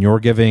genetics and you're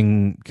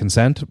giving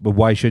consent, but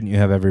why shouldn't you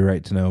have every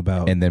right to know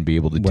about and then be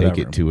able to take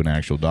it to an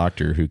actual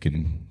doctor who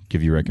can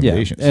give you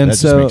recommendations? Yeah. And that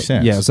just makes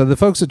sense. Yeah, so the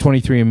folks at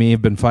 23andMe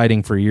have been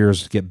fighting for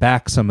years to get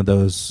back some of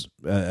those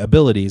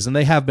abilities, and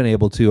they have been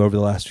able to over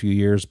the last few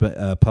years,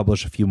 but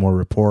publish a few more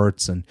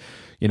reports and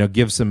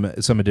give some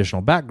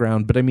additional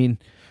background. But I mean,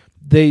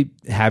 they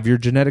have your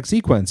genetic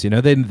sequence.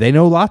 They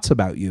know lots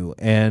about you,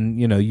 and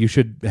you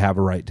should have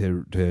a right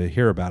to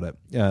hear about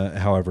it.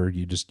 However,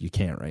 you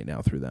can't right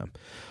now through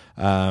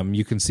them.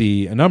 You can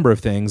see a number of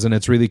things, and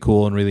it's really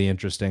cool and really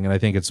interesting, and I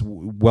think it's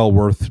well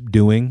worth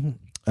doing.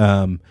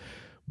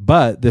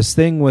 But this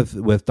thing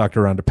with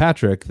Dr. Rhonda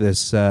Patrick,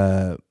 this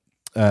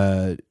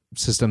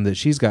system that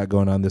she's got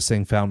going on, this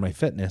thing Found My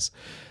Fitness,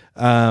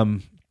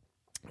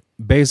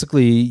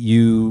 basically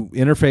you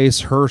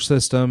interface her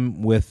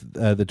system with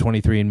the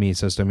 23andMe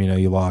system.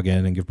 You log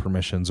in and give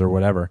permissions or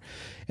whatever,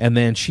 and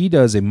then she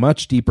does a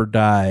much deeper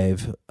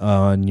dive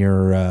on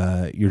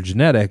your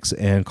genetics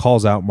and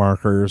calls out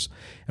markers.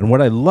 And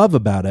what I love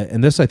about it,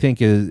 and this I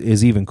think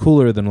is even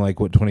cooler than like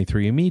what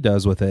 23andMe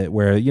does with it,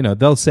 where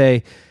they'll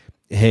say,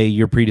 hey,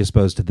 you're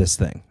predisposed to this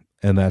thing,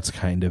 and that's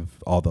kind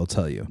of all they'll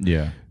tell you.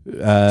 Yeah.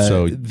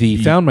 So the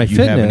Found My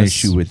Fitness, you have an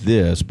issue with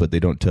this, but they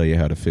don't tell you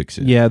how to fix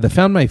it. Yeah, the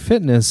Found My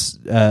Fitness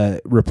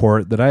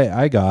report that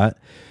I got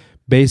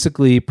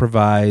basically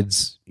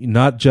provides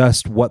not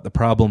just what the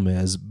problem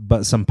is,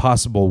 but some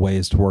possible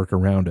ways to work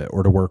around it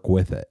or to work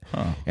with it.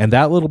 Huh. And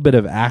that little bit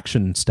of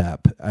action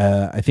step,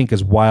 I think,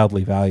 is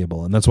wildly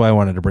valuable, and that's why I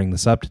wanted to bring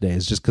this up today.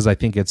 Is just because I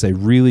think it's a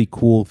really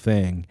cool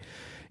thing.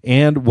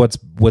 And what's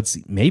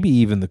maybe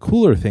even the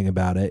cooler thing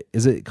about it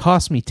is it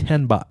cost me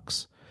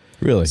 $10.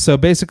 Really? So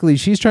basically,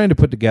 she's trying to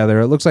put together.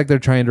 It looks like they're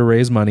trying to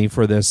raise money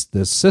for this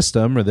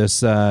system or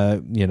this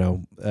database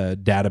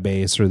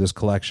or this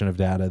collection of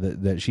data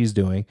that she's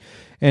doing.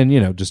 And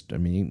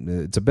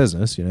it's a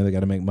business. They got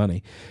to make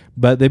money.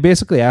 But they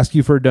basically ask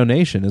you for a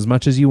donation as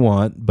much as you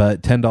want,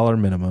 but $10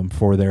 minimum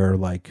for their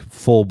like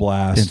full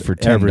blast. And for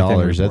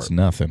 $10, that's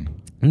nothing.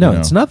 No,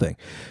 it's nothing.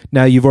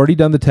 Now, you've already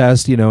done the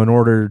test. In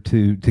order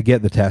to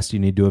get the test, you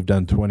need to have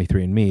done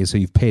 23andMe, so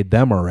you've paid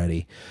them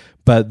already.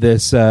 But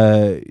this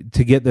to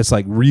get this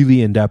like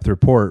really in-depth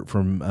report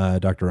from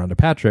Dr. Rhonda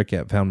Patrick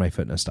at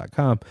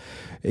foundmyfitness.com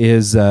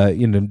is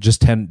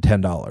just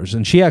 $10.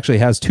 And she actually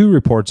has 2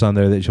 reports on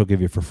there that she'll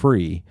give you for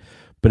free.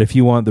 But if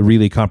you want the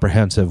really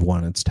comprehensive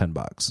one, it's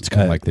 $10. It's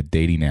kind of like the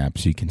dating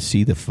apps. You can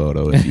see the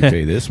photo if you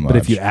pay this much. But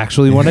if you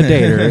actually want to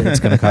date her, it's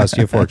going to cost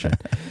you a fortune.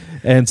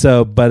 And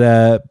so, but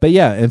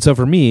yeah, and so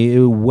for me, it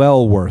was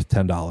well worth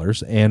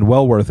 $10, and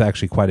well worth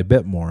actually quite a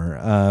bit more.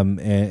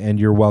 And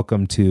you're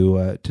welcome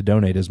to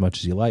donate as much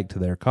as you like to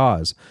their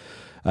cause,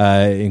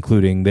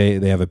 including they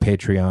have a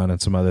Patreon and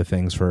some other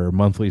things for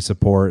monthly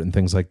support and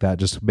things like that,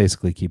 just to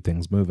basically keep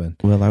things moving.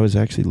 Well, I was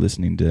actually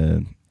listening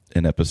to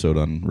an episode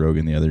on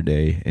Rogan the other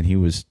day, and he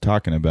was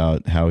talking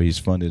about how he's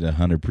funded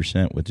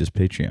 100% with just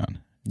Patreon.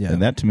 Yeah,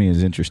 and that to me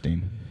is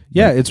interesting.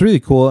 Yeah, it's really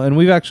cool, and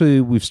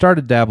we've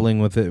started dabbling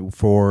with it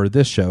for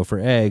this show for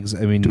eggs.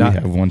 I mean, we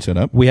have one set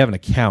up? We have an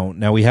account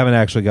now. We haven't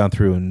actually gone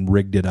through and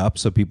rigged it up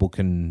so people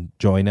can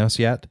join us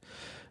yet.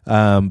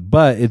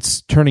 But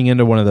it's turning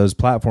into one of those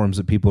platforms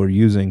that people are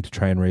using to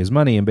try and raise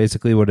money. And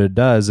basically what it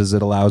does is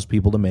it allows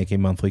people to make a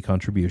monthly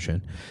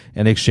contribution.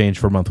 In exchange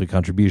for monthly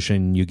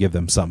contribution, you give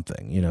them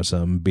something,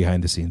 some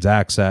behind the scenes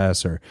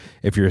access, or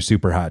if you're a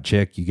super hot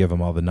chick, you give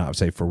them all the not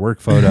safe for work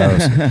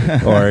photos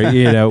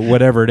or,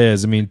 whatever it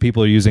is. I mean,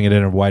 people are using it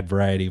in a wide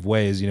variety of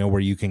ways,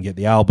 where you can get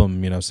the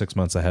album, 6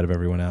 months ahead of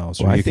everyone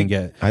else. Or I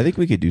think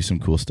we could do some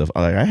cool stuff.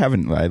 I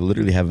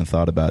literally haven't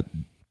thought about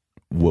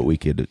what we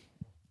could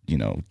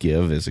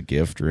give as a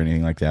gift or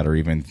anything like that, or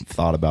even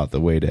thought about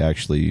the way to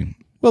actually...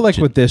 Well, like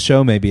with this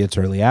show, maybe it's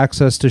early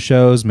access to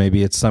shows,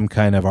 maybe it's some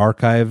kind of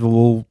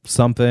archival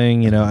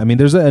something, I mean,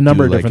 there's a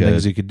number of different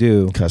things you could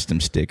do. Custom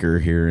sticker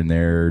here and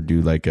there,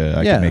 do I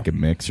can make a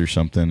mix or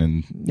something.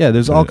 And yeah,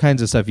 there's all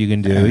kinds of stuff you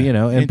can do,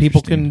 and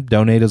people can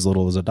donate as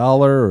little as $1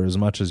 or as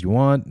much as you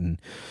want, and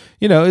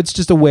it's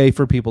just a way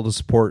for people to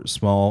support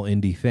small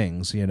indie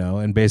things,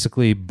 and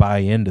basically buy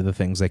into the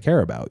things they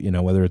care about,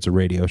 whether it's a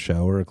radio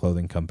show or a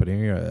clothing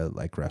company or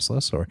like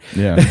Restless or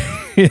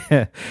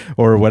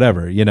or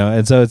whatever,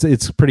 and so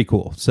it's pretty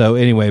cool. So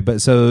anyway,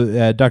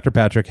 Dr.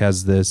 Patrick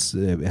has has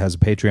a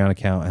Patreon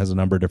account, has a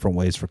number of different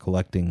ways for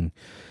collecting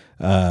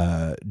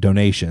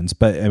donations,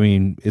 but I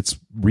mean, it's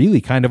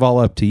really kind of all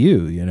up to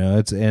you,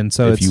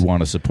 if you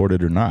want to support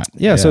it or not.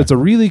 Yeah, so it's a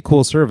really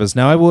cool service.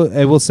 Now I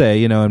will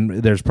say, and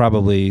there's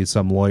probably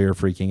some lawyer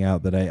freaking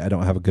out that I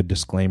don't have a good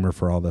disclaimer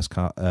for all this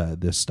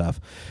this stuff.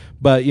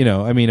 But,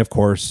 I mean, of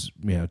course,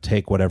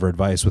 take whatever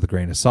advice with a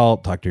grain of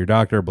salt, talk to your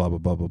doctor, blah, blah,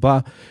 blah, blah,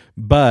 blah.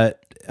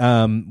 But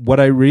what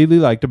I really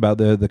liked about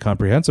the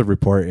comprehensive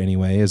report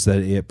anyway is that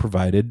it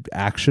provided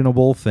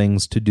actionable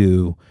things to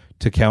do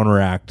to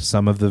counteract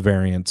some of the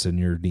variants in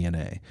your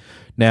DNA.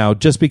 Now,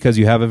 just because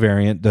you have a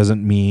variant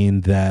doesn't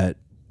mean that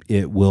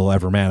it will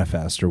ever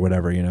manifest or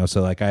whatever,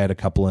 So like I had a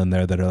couple in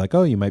there that are like,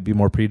 oh, you might be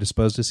more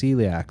predisposed to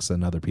celiacs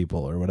than other people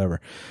or whatever.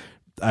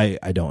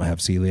 I don't have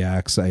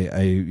celiacs.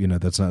 I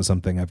that's not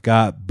something I've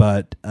got,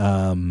 but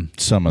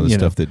some of the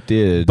stuff that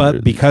did.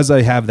 But because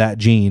I have that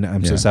gene,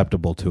 I'm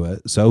susceptible to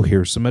it. So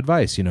here's some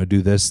advice.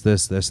 Do this,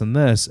 and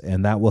this,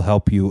 and that will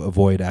help you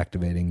avoid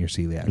activating your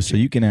celiac. So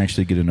you can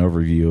actually get an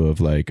overview of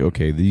like,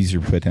 okay, these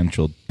are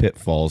potential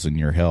pitfalls in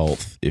your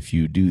health. If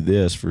you do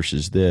this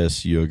versus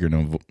this, you're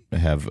going to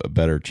have a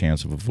better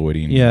chance of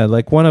avoiding. Yeah,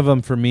 like one of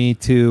them for me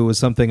too was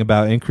something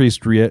about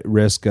increased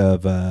risk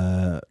of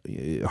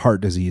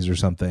heart disease or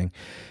something.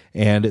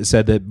 And it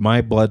said that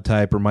my blood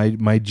type or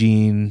my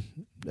gene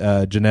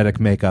genetic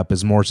makeup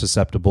is more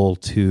susceptible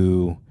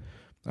to,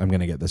 I'm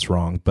going to get this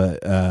wrong,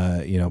 but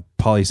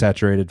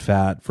polysaturated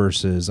fat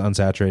versus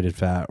unsaturated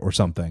fat or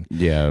something.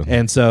 Yeah.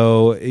 And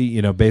so,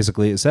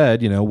 basically it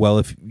said, well,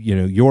 if,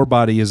 your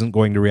body isn't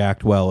going to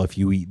react well if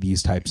you eat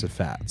these types of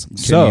fats.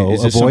 Is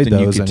this avoid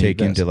something those. You could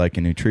take into like a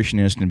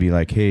nutritionist and be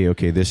like, hey,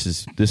 okay, this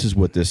is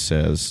what this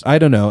says. I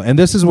don't know. And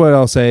this is what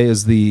I'll say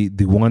is the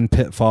one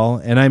pitfall.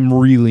 And I'm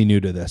really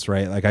new to this,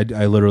 right? Like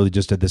I literally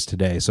just did this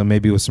today. So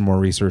maybe with some more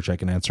research, I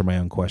can answer my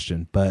own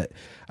question, but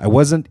I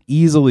wasn't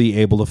easily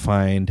able to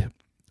find.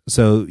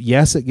 So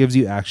yes, it gives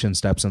you action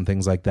steps and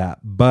things like that,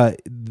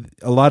 but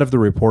a lot of the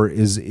report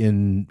is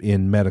in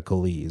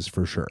medicalese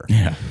for sure.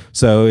 Yeah.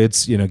 So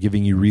it's,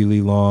 giving you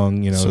really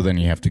long, So then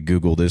you have to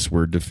Google this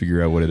word to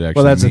figure out what it actually means.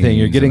 Well, that's the thing.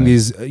 You're getting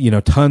these,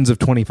 tons of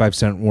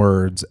 25-cent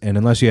words, and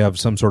unless you have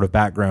some sort of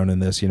background in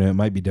this, it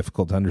might be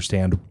difficult to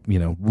understand,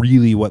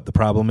 really what the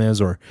problem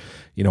is or,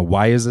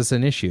 why is this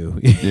an issue?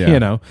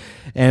 Yeah.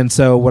 And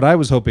so what I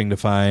was hoping to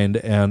find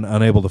and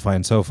unable to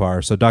find so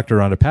far. So Dr.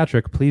 Rhonda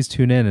Patrick, please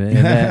tune in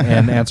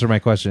and answer my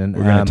question.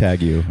 We're going to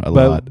tag you a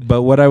lot.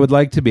 But what I would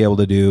like to be able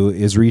to do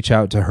is reach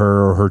out to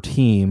her or her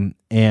team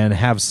and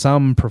have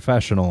some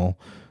professional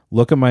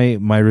look at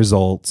my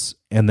results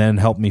and then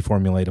help me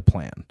formulate a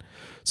plan.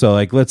 So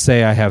like, let's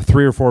say I have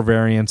 3 or 4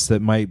 variants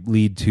that might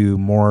lead to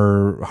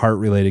more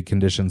heart-related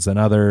conditions than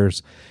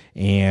others,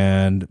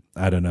 and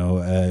I don't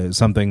know,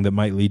 something that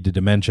might lead to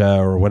dementia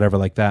or whatever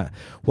like that.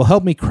 Well,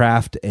 help me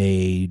craft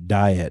a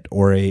diet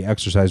or a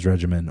exercise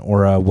regimen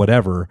or a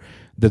whatever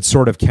that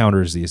sort of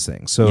counters these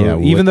things. So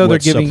even though they're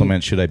giving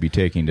supplements should I be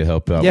taking to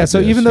help out? Yeah, so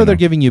this, even though they're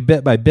giving you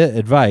bit by bit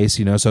advice,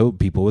 so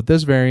people with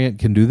this variant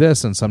can do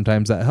this, and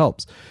sometimes that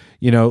helps.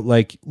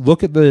 Like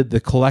look at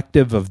the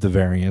collective of the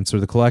variants or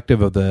the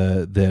collective of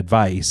the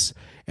advice,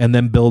 and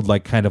then build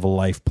like kind of a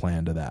life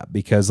plan to that,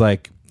 because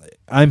like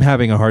I'm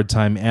having a hard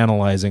time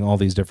analyzing all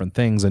these different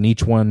things, and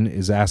each one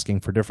is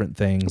asking for different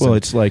things. Well,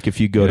 it's like if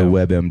you go to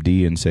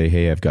WebMD and say,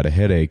 hey, I've got a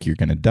headache, you're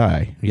going to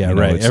die. Yeah,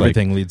 right.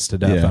 Everything leads to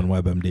death on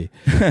WebMD.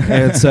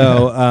 And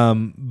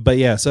so, but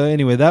yeah, so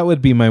anyway, that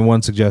would be my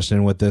one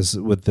suggestion with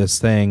this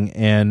thing.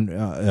 And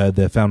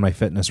the Found My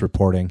Fitness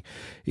reporting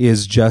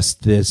is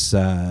just this,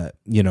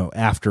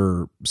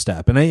 after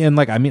step. And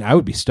like, I mean, I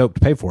would be stoked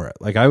to pay for it.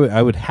 Like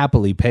I would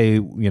happily pay,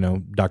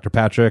 Dr.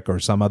 Patrick or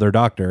some other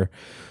doctor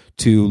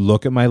to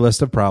look at my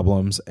list of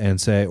problems and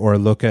say, or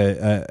look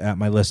at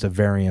my list of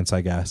variants, I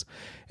guess,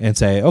 and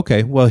say,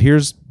 okay, well,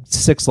 here's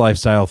 6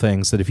 lifestyle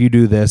things that if you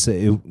do this,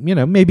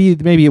 maybe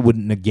it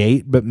wouldn't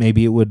negate, but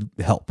maybe it would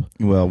help.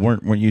 Well,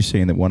 weren't you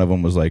saying that one of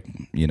them was like,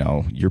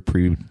 you're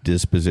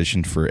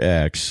predispositioned for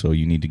X, so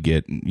you need to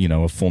get,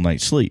 a full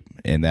night's sleep,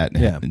 and that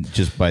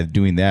just by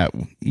doing that.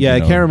 Yeah,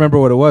 I can't remember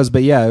what it was,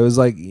 but yeah, it was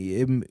like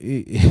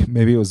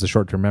maybe it was the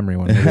short-term memory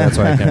one. Maybe that's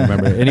why I can't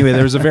remember. Anyway,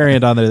 there was a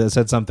variant on there that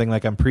said something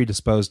like I'm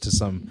predisposed to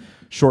some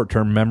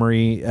short-term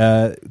memory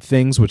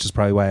things, which is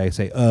probably why I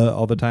say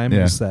all the time.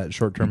 Yeah. It's that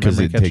short-term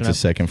memory because it takes a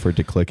second for it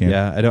to click in.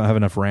 Yeah, I don't have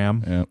enough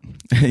RAM.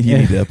 Yeah. You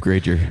need to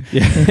upgrade your.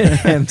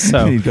 And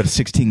so you've got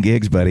 16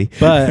 gigs, buddy.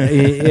 But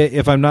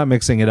if I'm not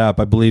mixing it up,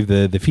 I believe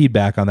the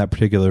feedback on that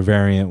particular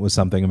variant was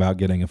something about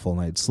getting a full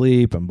night's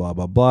sleep and blah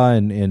blah blah.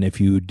 And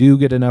if you do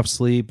get enough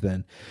sleep,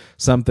 then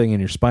something in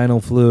your spinal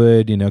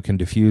fluid, can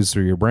diffuse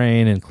through your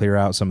brain and clear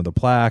out some of the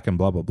plaque and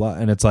blah blah blah.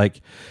 And it's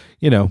like,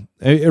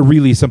 a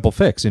really simple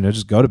fix.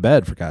 Just go to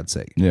bed, for God's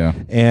sake. Yeah.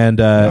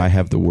 And I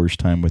have the worst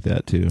time with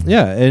that too.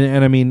 Yeah,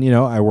 and I mean,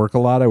 I work a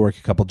lot. I work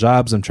a couple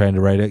jobs. I'm trying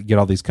to get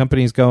all these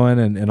companies going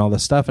and all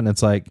this stuff. And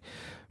it's like,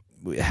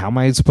 how am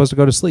I supposed to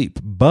go to sleep?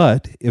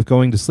 But if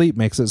going to sleep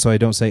makes it so I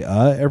don't say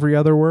every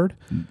other word,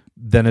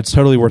 then it's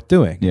totally worth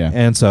doing. Yeah.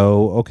 And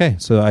so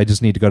I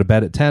just need to go to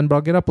bed at 10, but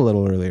I'll get up a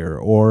little earlier,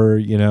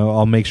 or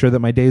I'll make sure that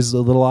my day's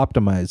a little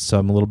optimized so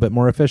I'm a little bit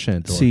more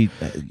efficient.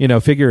 Or,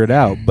 figure it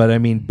out.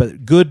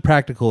 But good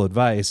practical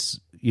advice,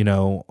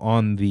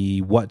 on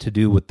the what to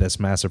do with this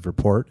massive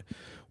report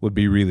would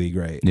be really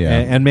great. Yeah.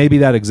 And maybe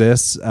that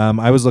exists.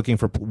 I was looking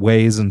for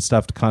ways and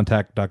stuff to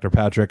contact Dr.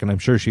 Patrick, and I'm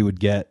sure she would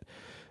get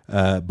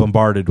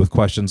bombarded with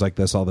questions like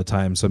this all the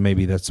time. So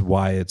maybe that's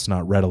why it's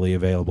not readily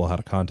available how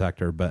to contact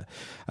her. But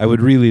I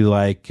would really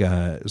like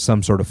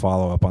some sort of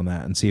follow up on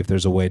that and see if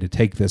there's a way to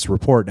take this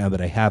report now that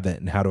I have it,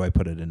 and how do I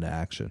put it into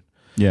action.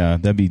 Yeah,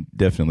 that'd be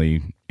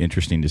definitely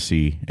interesting to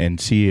see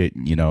it,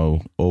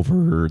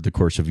 over the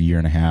course of a year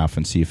and a half,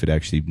 and see if it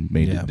actually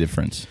made a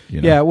difference.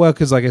 Yeah, well,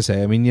 because like I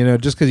say, I mean,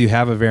 just because you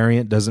have a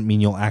variant doesn't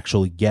mean you'll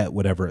actually get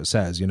whatever it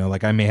says.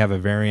 Like I may have a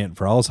variant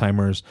for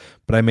Alzheimer's,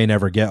 but I may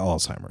never get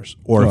Alzheimer's,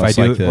 or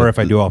if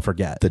I do, I'll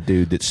forget. The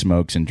dude that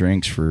smokes and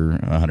drinks for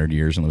 100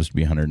 years and lives to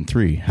be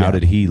 103. How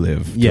did he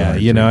live? Yeah,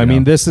 I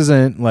mean, this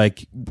isn't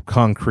like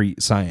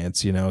concrete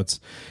science.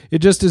 It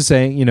just is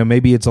saying,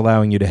 maybe it's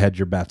allowing you to hedge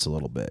your bets a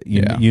little bit.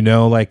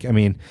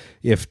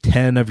 If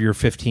 10 of your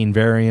 15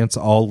 variants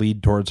all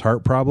lead towards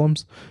heart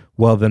problems,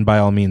 well, then by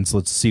all means,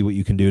 let's see what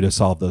you can do to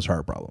solve those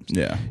heart problems.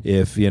 Yeah.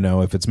 If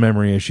it's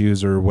memory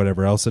issues or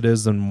whatever else it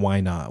is, then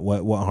why not?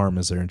 What harm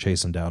is there in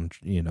chasing down,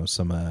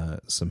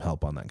 some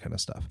help on that kind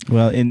of stuff?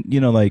 Well, and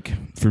like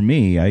for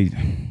me,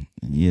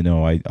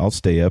 I'll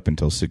stay up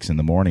until 6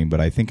 a.m, but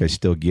I think I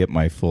still get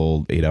my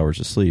full 8 hours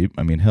of sleep.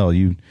 I mean, hell,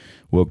 you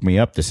woke me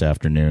up this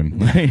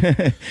afternoon,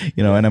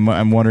 and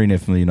I'm wondering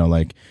if,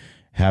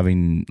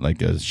 having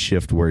like a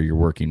shift where you're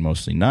working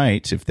mostly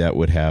nights, if that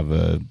would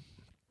have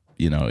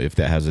if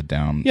that has a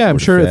down. Yeah, I'm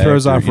sure it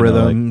throws off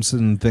rhythms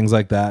and things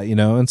like that,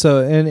 and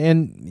so,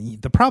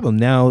 and the problem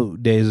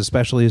nowadays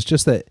especially is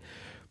just that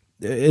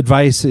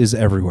advice is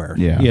everywhere.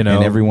 Yeah, and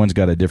everyone's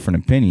got a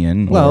different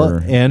opinion. Well,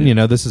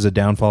 this is a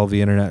downfall of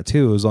the internet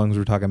too. As long as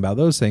we're talking about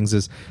those things,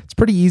 is it's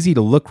pretty easy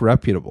to look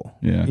reputable.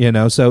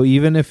 Yeah, so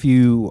even if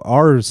you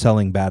are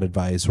selling bad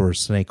advice or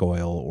snake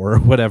oil or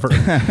whatever,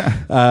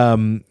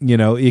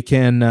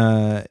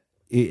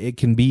 it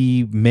can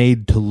be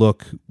made to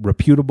look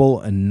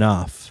reputable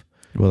enough.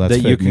 Well,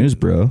 that's fake news,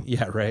 bro.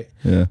 Yeah, right.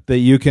 Yeah, that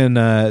you can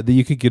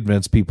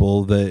convince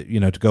people that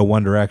to go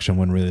one direction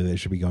when really they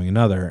should be going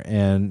another,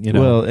 and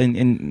Well,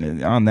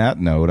 and on that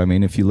note, I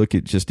mean, if you look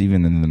at just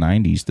even in the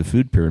 90s, the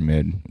food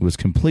pyramid was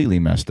completely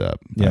messed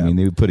up. Yeah. I mean,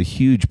 they would put a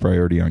huge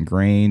priority on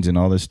grains and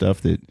all this stuff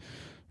that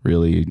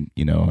really,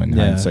 in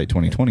hindsight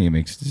 2020, it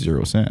makes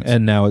zero sense.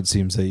 And now it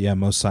seems that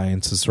most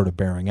science is sort of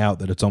bearing out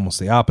that it's almost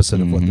the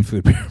opposite of what the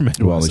food pyramid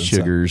was. Well, the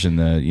sugars and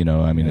the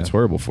it's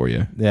horrible for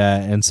you. Yeah,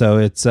 and so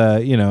it's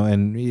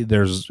and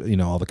there's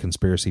all the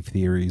conspiracy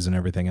theories and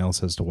everything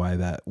else as to why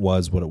that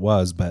was what it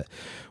was, but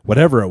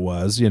whatever it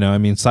was,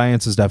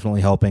 science is definitely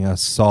helping us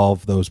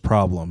solve those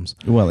problems.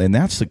 Well, and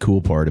that's the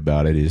cool part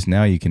about it, is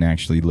now you can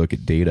actually look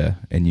at data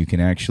and you can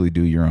actually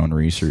do your own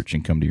research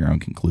and come to your own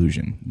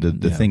conclusion.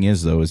 The thing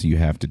is, though, is you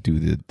have to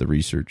do the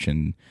research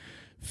and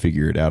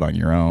figure it out on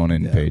your own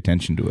and pay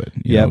attention to it.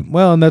 You know?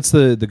 Well, and that's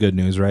the good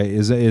news, right?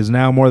 Is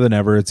now more than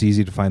ever, it's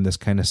easy to find this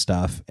kind of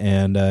stuff,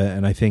 and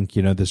I think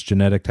this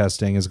genetic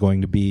testing is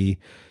going to be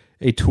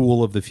a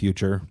tool of the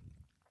future.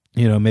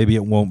 Maybe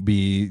it won't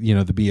be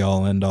the be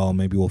all end all.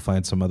 Maybe we'll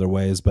find some other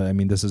ways, but I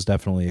mean, this is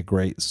definitely a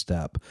great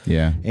step.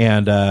 Yeah,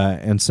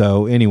 and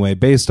so anyway,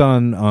 based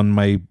on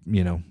my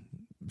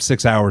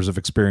 6 hours of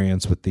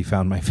experience with the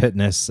Found My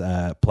Fitness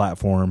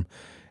platform,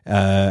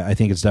 I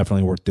think it's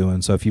definitely worth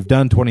doing. So if you've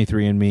done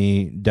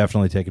 23andMe,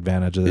 definitely take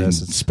advantage of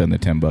this. Spend the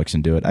 $10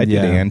 and do it. I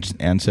did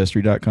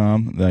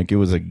Ancestry.com. Like, it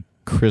was a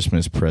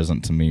Christmas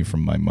present to me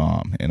from my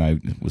mom, and I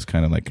was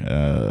kind of like,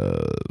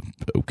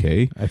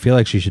 okay. I feel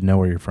like she should know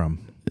where you're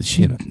from.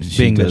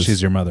 Being that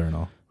she's your mother and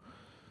all.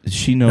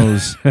 She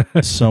knows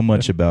so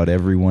much about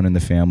everyone in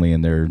the family,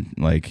 and they're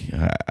like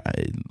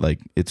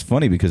it's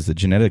funny because the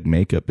genetic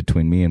makeup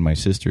between me and my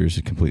sisters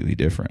is completely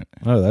different.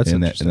 Oh, that's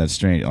interesting. And that's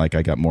strange. Like,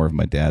 I got more of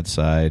my dad's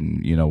side,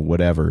 and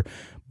whatever.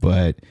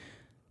 But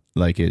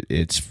like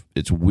it's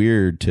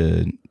weird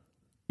to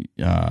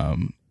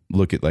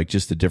look at like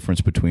just the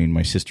difference between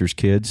my sister's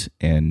kids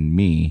and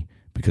me,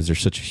 because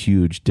there's such a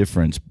huge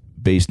difference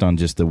based on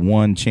just the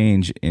one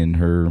change in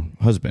her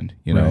husband,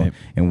 right.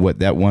 And what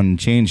that one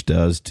change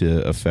does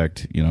to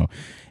affect,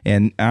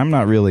 and I'm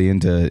not really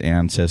into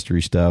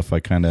ancestry stuff.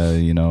 I kind of,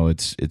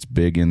 it's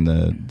big in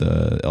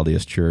the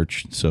LDS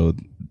church. So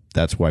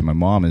that's why my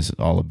mom is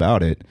all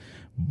about it.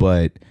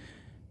 But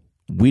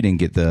we didn't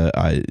get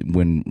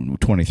when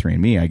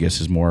 23andMe, I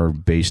guess, is more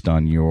based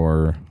on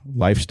your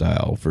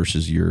lifestyle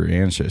versus your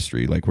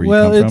ancestry, like where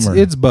you come from.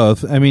 It's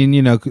both. I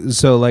mean,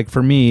 so like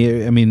for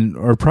me, I mean,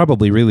 or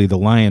probably really the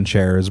lion's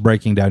share is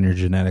breaking down your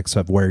genetics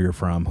of where you're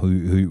from,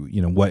 who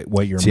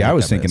what your. See, I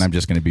was thinking I'm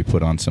just going to be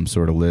put on some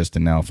sort of list,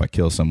 and now if I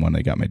kill someone,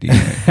 they got my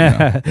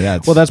DNA. Yeah,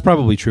 well, that's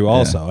probably true.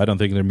 Also, I don't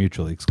think they're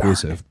mutually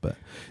exclusive, but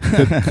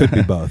could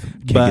be both.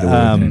 Can't get away with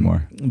it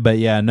anymore. But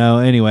yeah, no.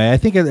 Anyway, I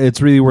think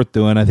it's really worth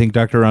doing. I think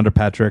Dr. Rhonda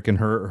Patrick and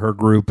her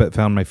group at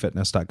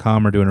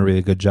FoundMyFitness.com are doing a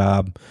really good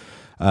job.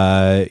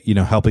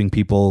 Helping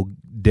people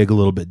dig a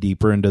little bit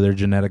deeper into their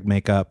genetic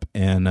makeup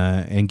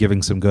and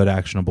giving some good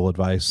actionable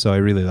advice. So I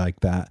really like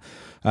that.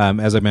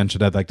 As I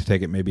mentioned, I'd like to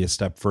take it maybe a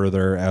step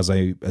further, as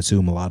I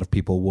assume a lot of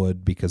people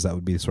would, because that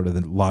would be sort of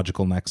the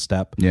logical next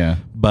step. Yeah.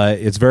 But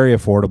it's very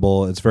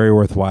affordable. It's very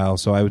worthwhile.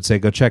 So I would say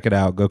go check it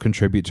out. Go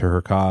contribute to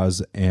her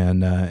cause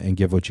and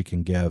give what you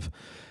can give.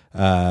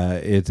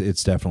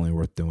 It's definitely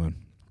worth doing.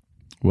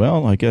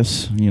 Well, I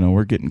guess,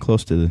 we're getting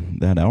close to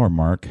that hour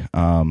mark.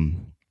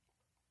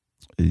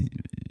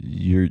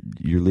 You're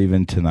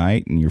leaving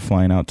tonight and you're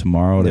flying out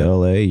tomorrow to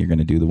LA. You're going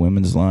to do the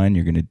women's line.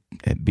 You're going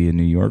to be in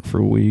New York for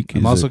a week.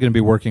 I'm also going to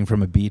be working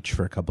from a beach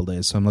for a couple of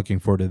days, so I'm looking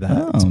forward to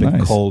that. It's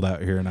been cold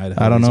out here in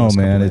Idaho. I don't know,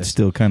 man. It's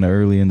still kind of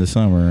early in the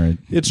summer.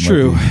 It's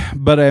true,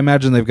 but I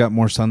imagine they've got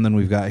more sun than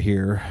we've got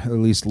here, at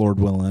least Lord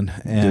willing.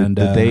 And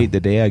the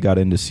day I got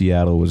into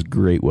Seattle was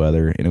great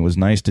weather, and it was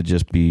nice to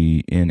just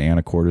be in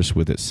Anacortes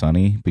with it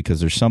sunny, because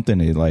there's something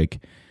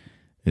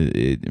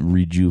it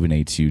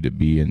rejuvenates you to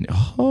be in.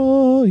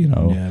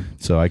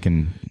 So I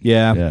can.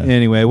 Yeah.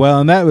 Anyway, well,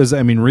 and that was,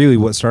 really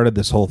what started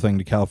this whole thing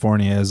to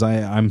California is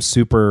I'm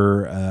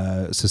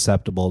super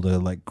susceptible to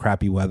like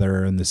crappy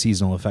weather and the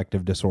seasonal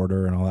affective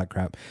disorder and all that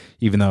crap,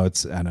 even though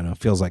it's, I don't know,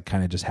 feels like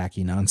kind of just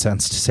hacky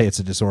nonsense to say it's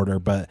a disorder,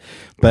 but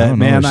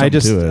man, I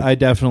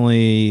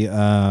definitely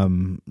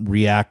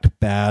react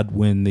bad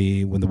when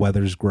the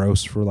weather's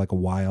gross for like a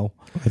while.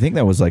 I think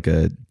that was like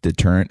a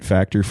deterrent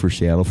factor for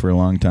Seattle for a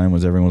long time,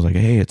 was everyone was like,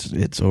 hey,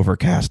 it's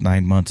overcast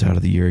 9 months out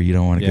of the year. You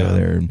don't want to go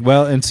there.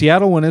 Well, in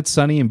Seattle, when it's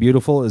sunny and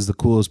beautiful, is the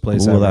coolest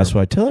place ever. Well, that's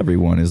what I tell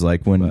everyone is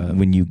like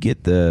when you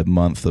get the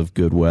month of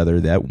good weather,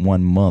 that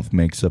 1 month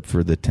makes up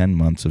for the 10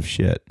 months of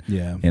shit.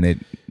 Yeah. And it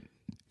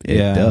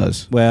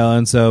does. Well,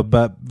 and so,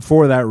 but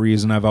for that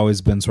reason, I've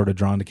always been sort of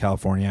drawn to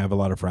California. I have a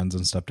lot of friends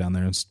and stuff down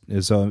there. And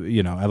so,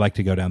 I like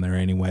to go down there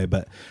anyway,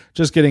 but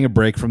just getting a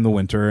break from the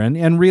winter.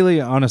 And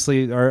really,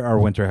 honestly, our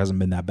winter hasn't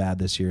been that bad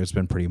this year. It's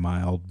been pretty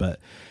mild, but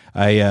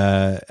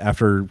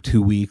after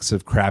 2 weeks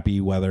of crappy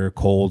weather,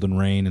 cold and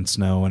rain and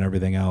snow and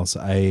everything else,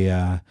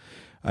 I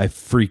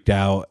freaked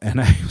out, and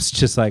I was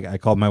just like, I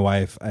called my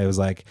wife. I was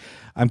like,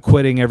 I'm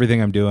quitting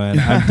everything I'm doing.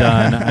 I'm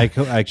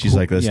done. She's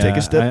like, let's take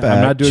a step back.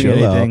 I'm not doing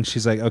anything. Out.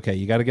 She's like, okay,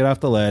 you got to get off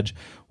the ledge.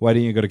 Why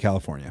don't you go to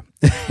California?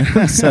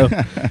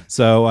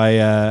 so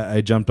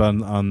I jumped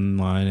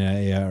online.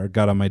 I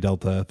got on my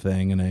Delta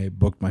thing, and I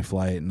booked my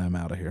flight, and I'm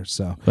out of here.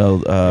 So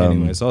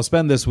anyway, so I'll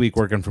spend this week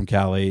working from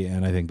Cali,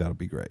 and I think that'll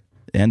be great.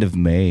 End of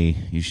May,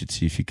 you should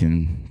see if you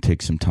can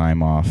take some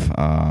time off.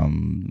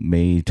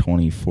 May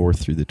 24th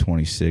through the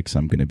 26th,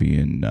 I'm going to be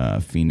in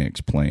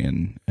Phoenix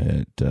playing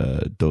at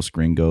Dos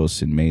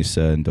Gringos in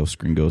Mesa and Dos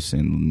Gringos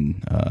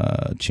in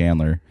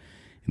Chandler.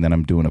 And then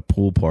I'm doing a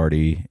pool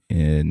party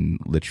in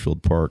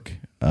Litchfield Park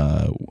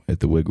at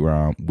the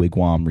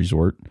Wigwam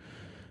Resort.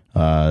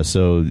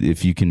 So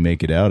if you can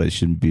make it out, it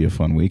should be a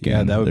fun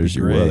weekend. Yeah, that would There's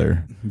be great. Your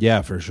weather.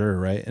 Yeah, for sure.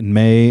 Right. In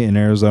May in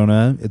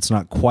Arizona, it's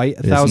not quite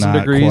 1,000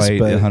 degrees,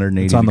 but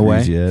 180 it's on the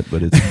way yet.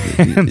 But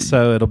it's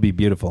so it'll be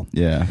beautiful.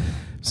 Yeah.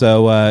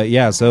 So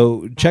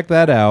so check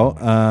that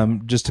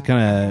out. Just to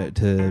kind of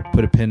to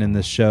put a pin in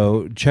this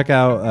show, check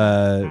out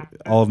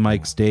all of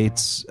Mike's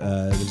dates.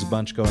 There's a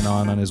bunch going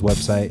on his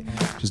website,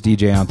 just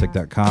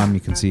djontic.com.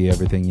 You can see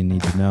everything you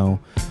need to know.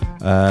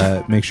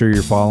 Make sure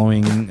you're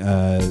following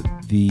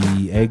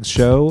the Eggs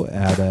Show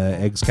at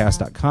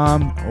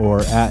eggscast.com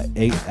or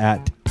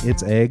at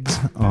It's Eggs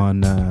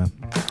on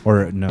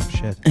or no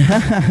shit.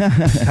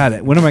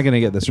 God, when am I going to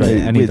get this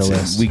right? I need the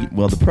list.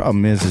 Well, the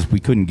problem is we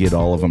couldn't get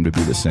all of them to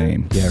be the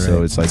same. Yeah, right.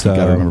 So it's like you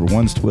got to remember,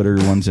 one's Twitter,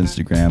 one's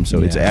Instagram.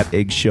 So it's at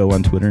Eggs Show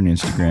on Twitter and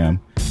Instagram,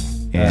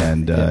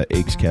 and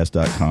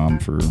eggscast.com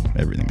for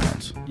everything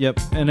else. Yep,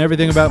 and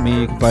everything about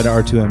me you can find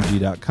at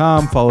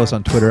r2mg.com. Follow us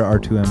on Twitter,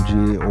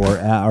 r2mg, or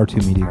at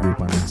R2 Media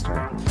Group on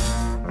Instagram.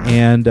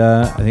 And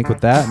I think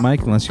with that,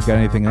 Mike, unless you've got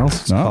anything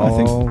else, I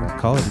think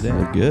call it a day.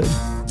 We're good.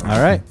 All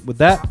right. With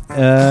that,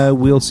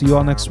 we'll see you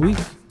all next week.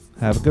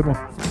 Have a good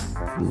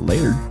one.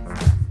 Later.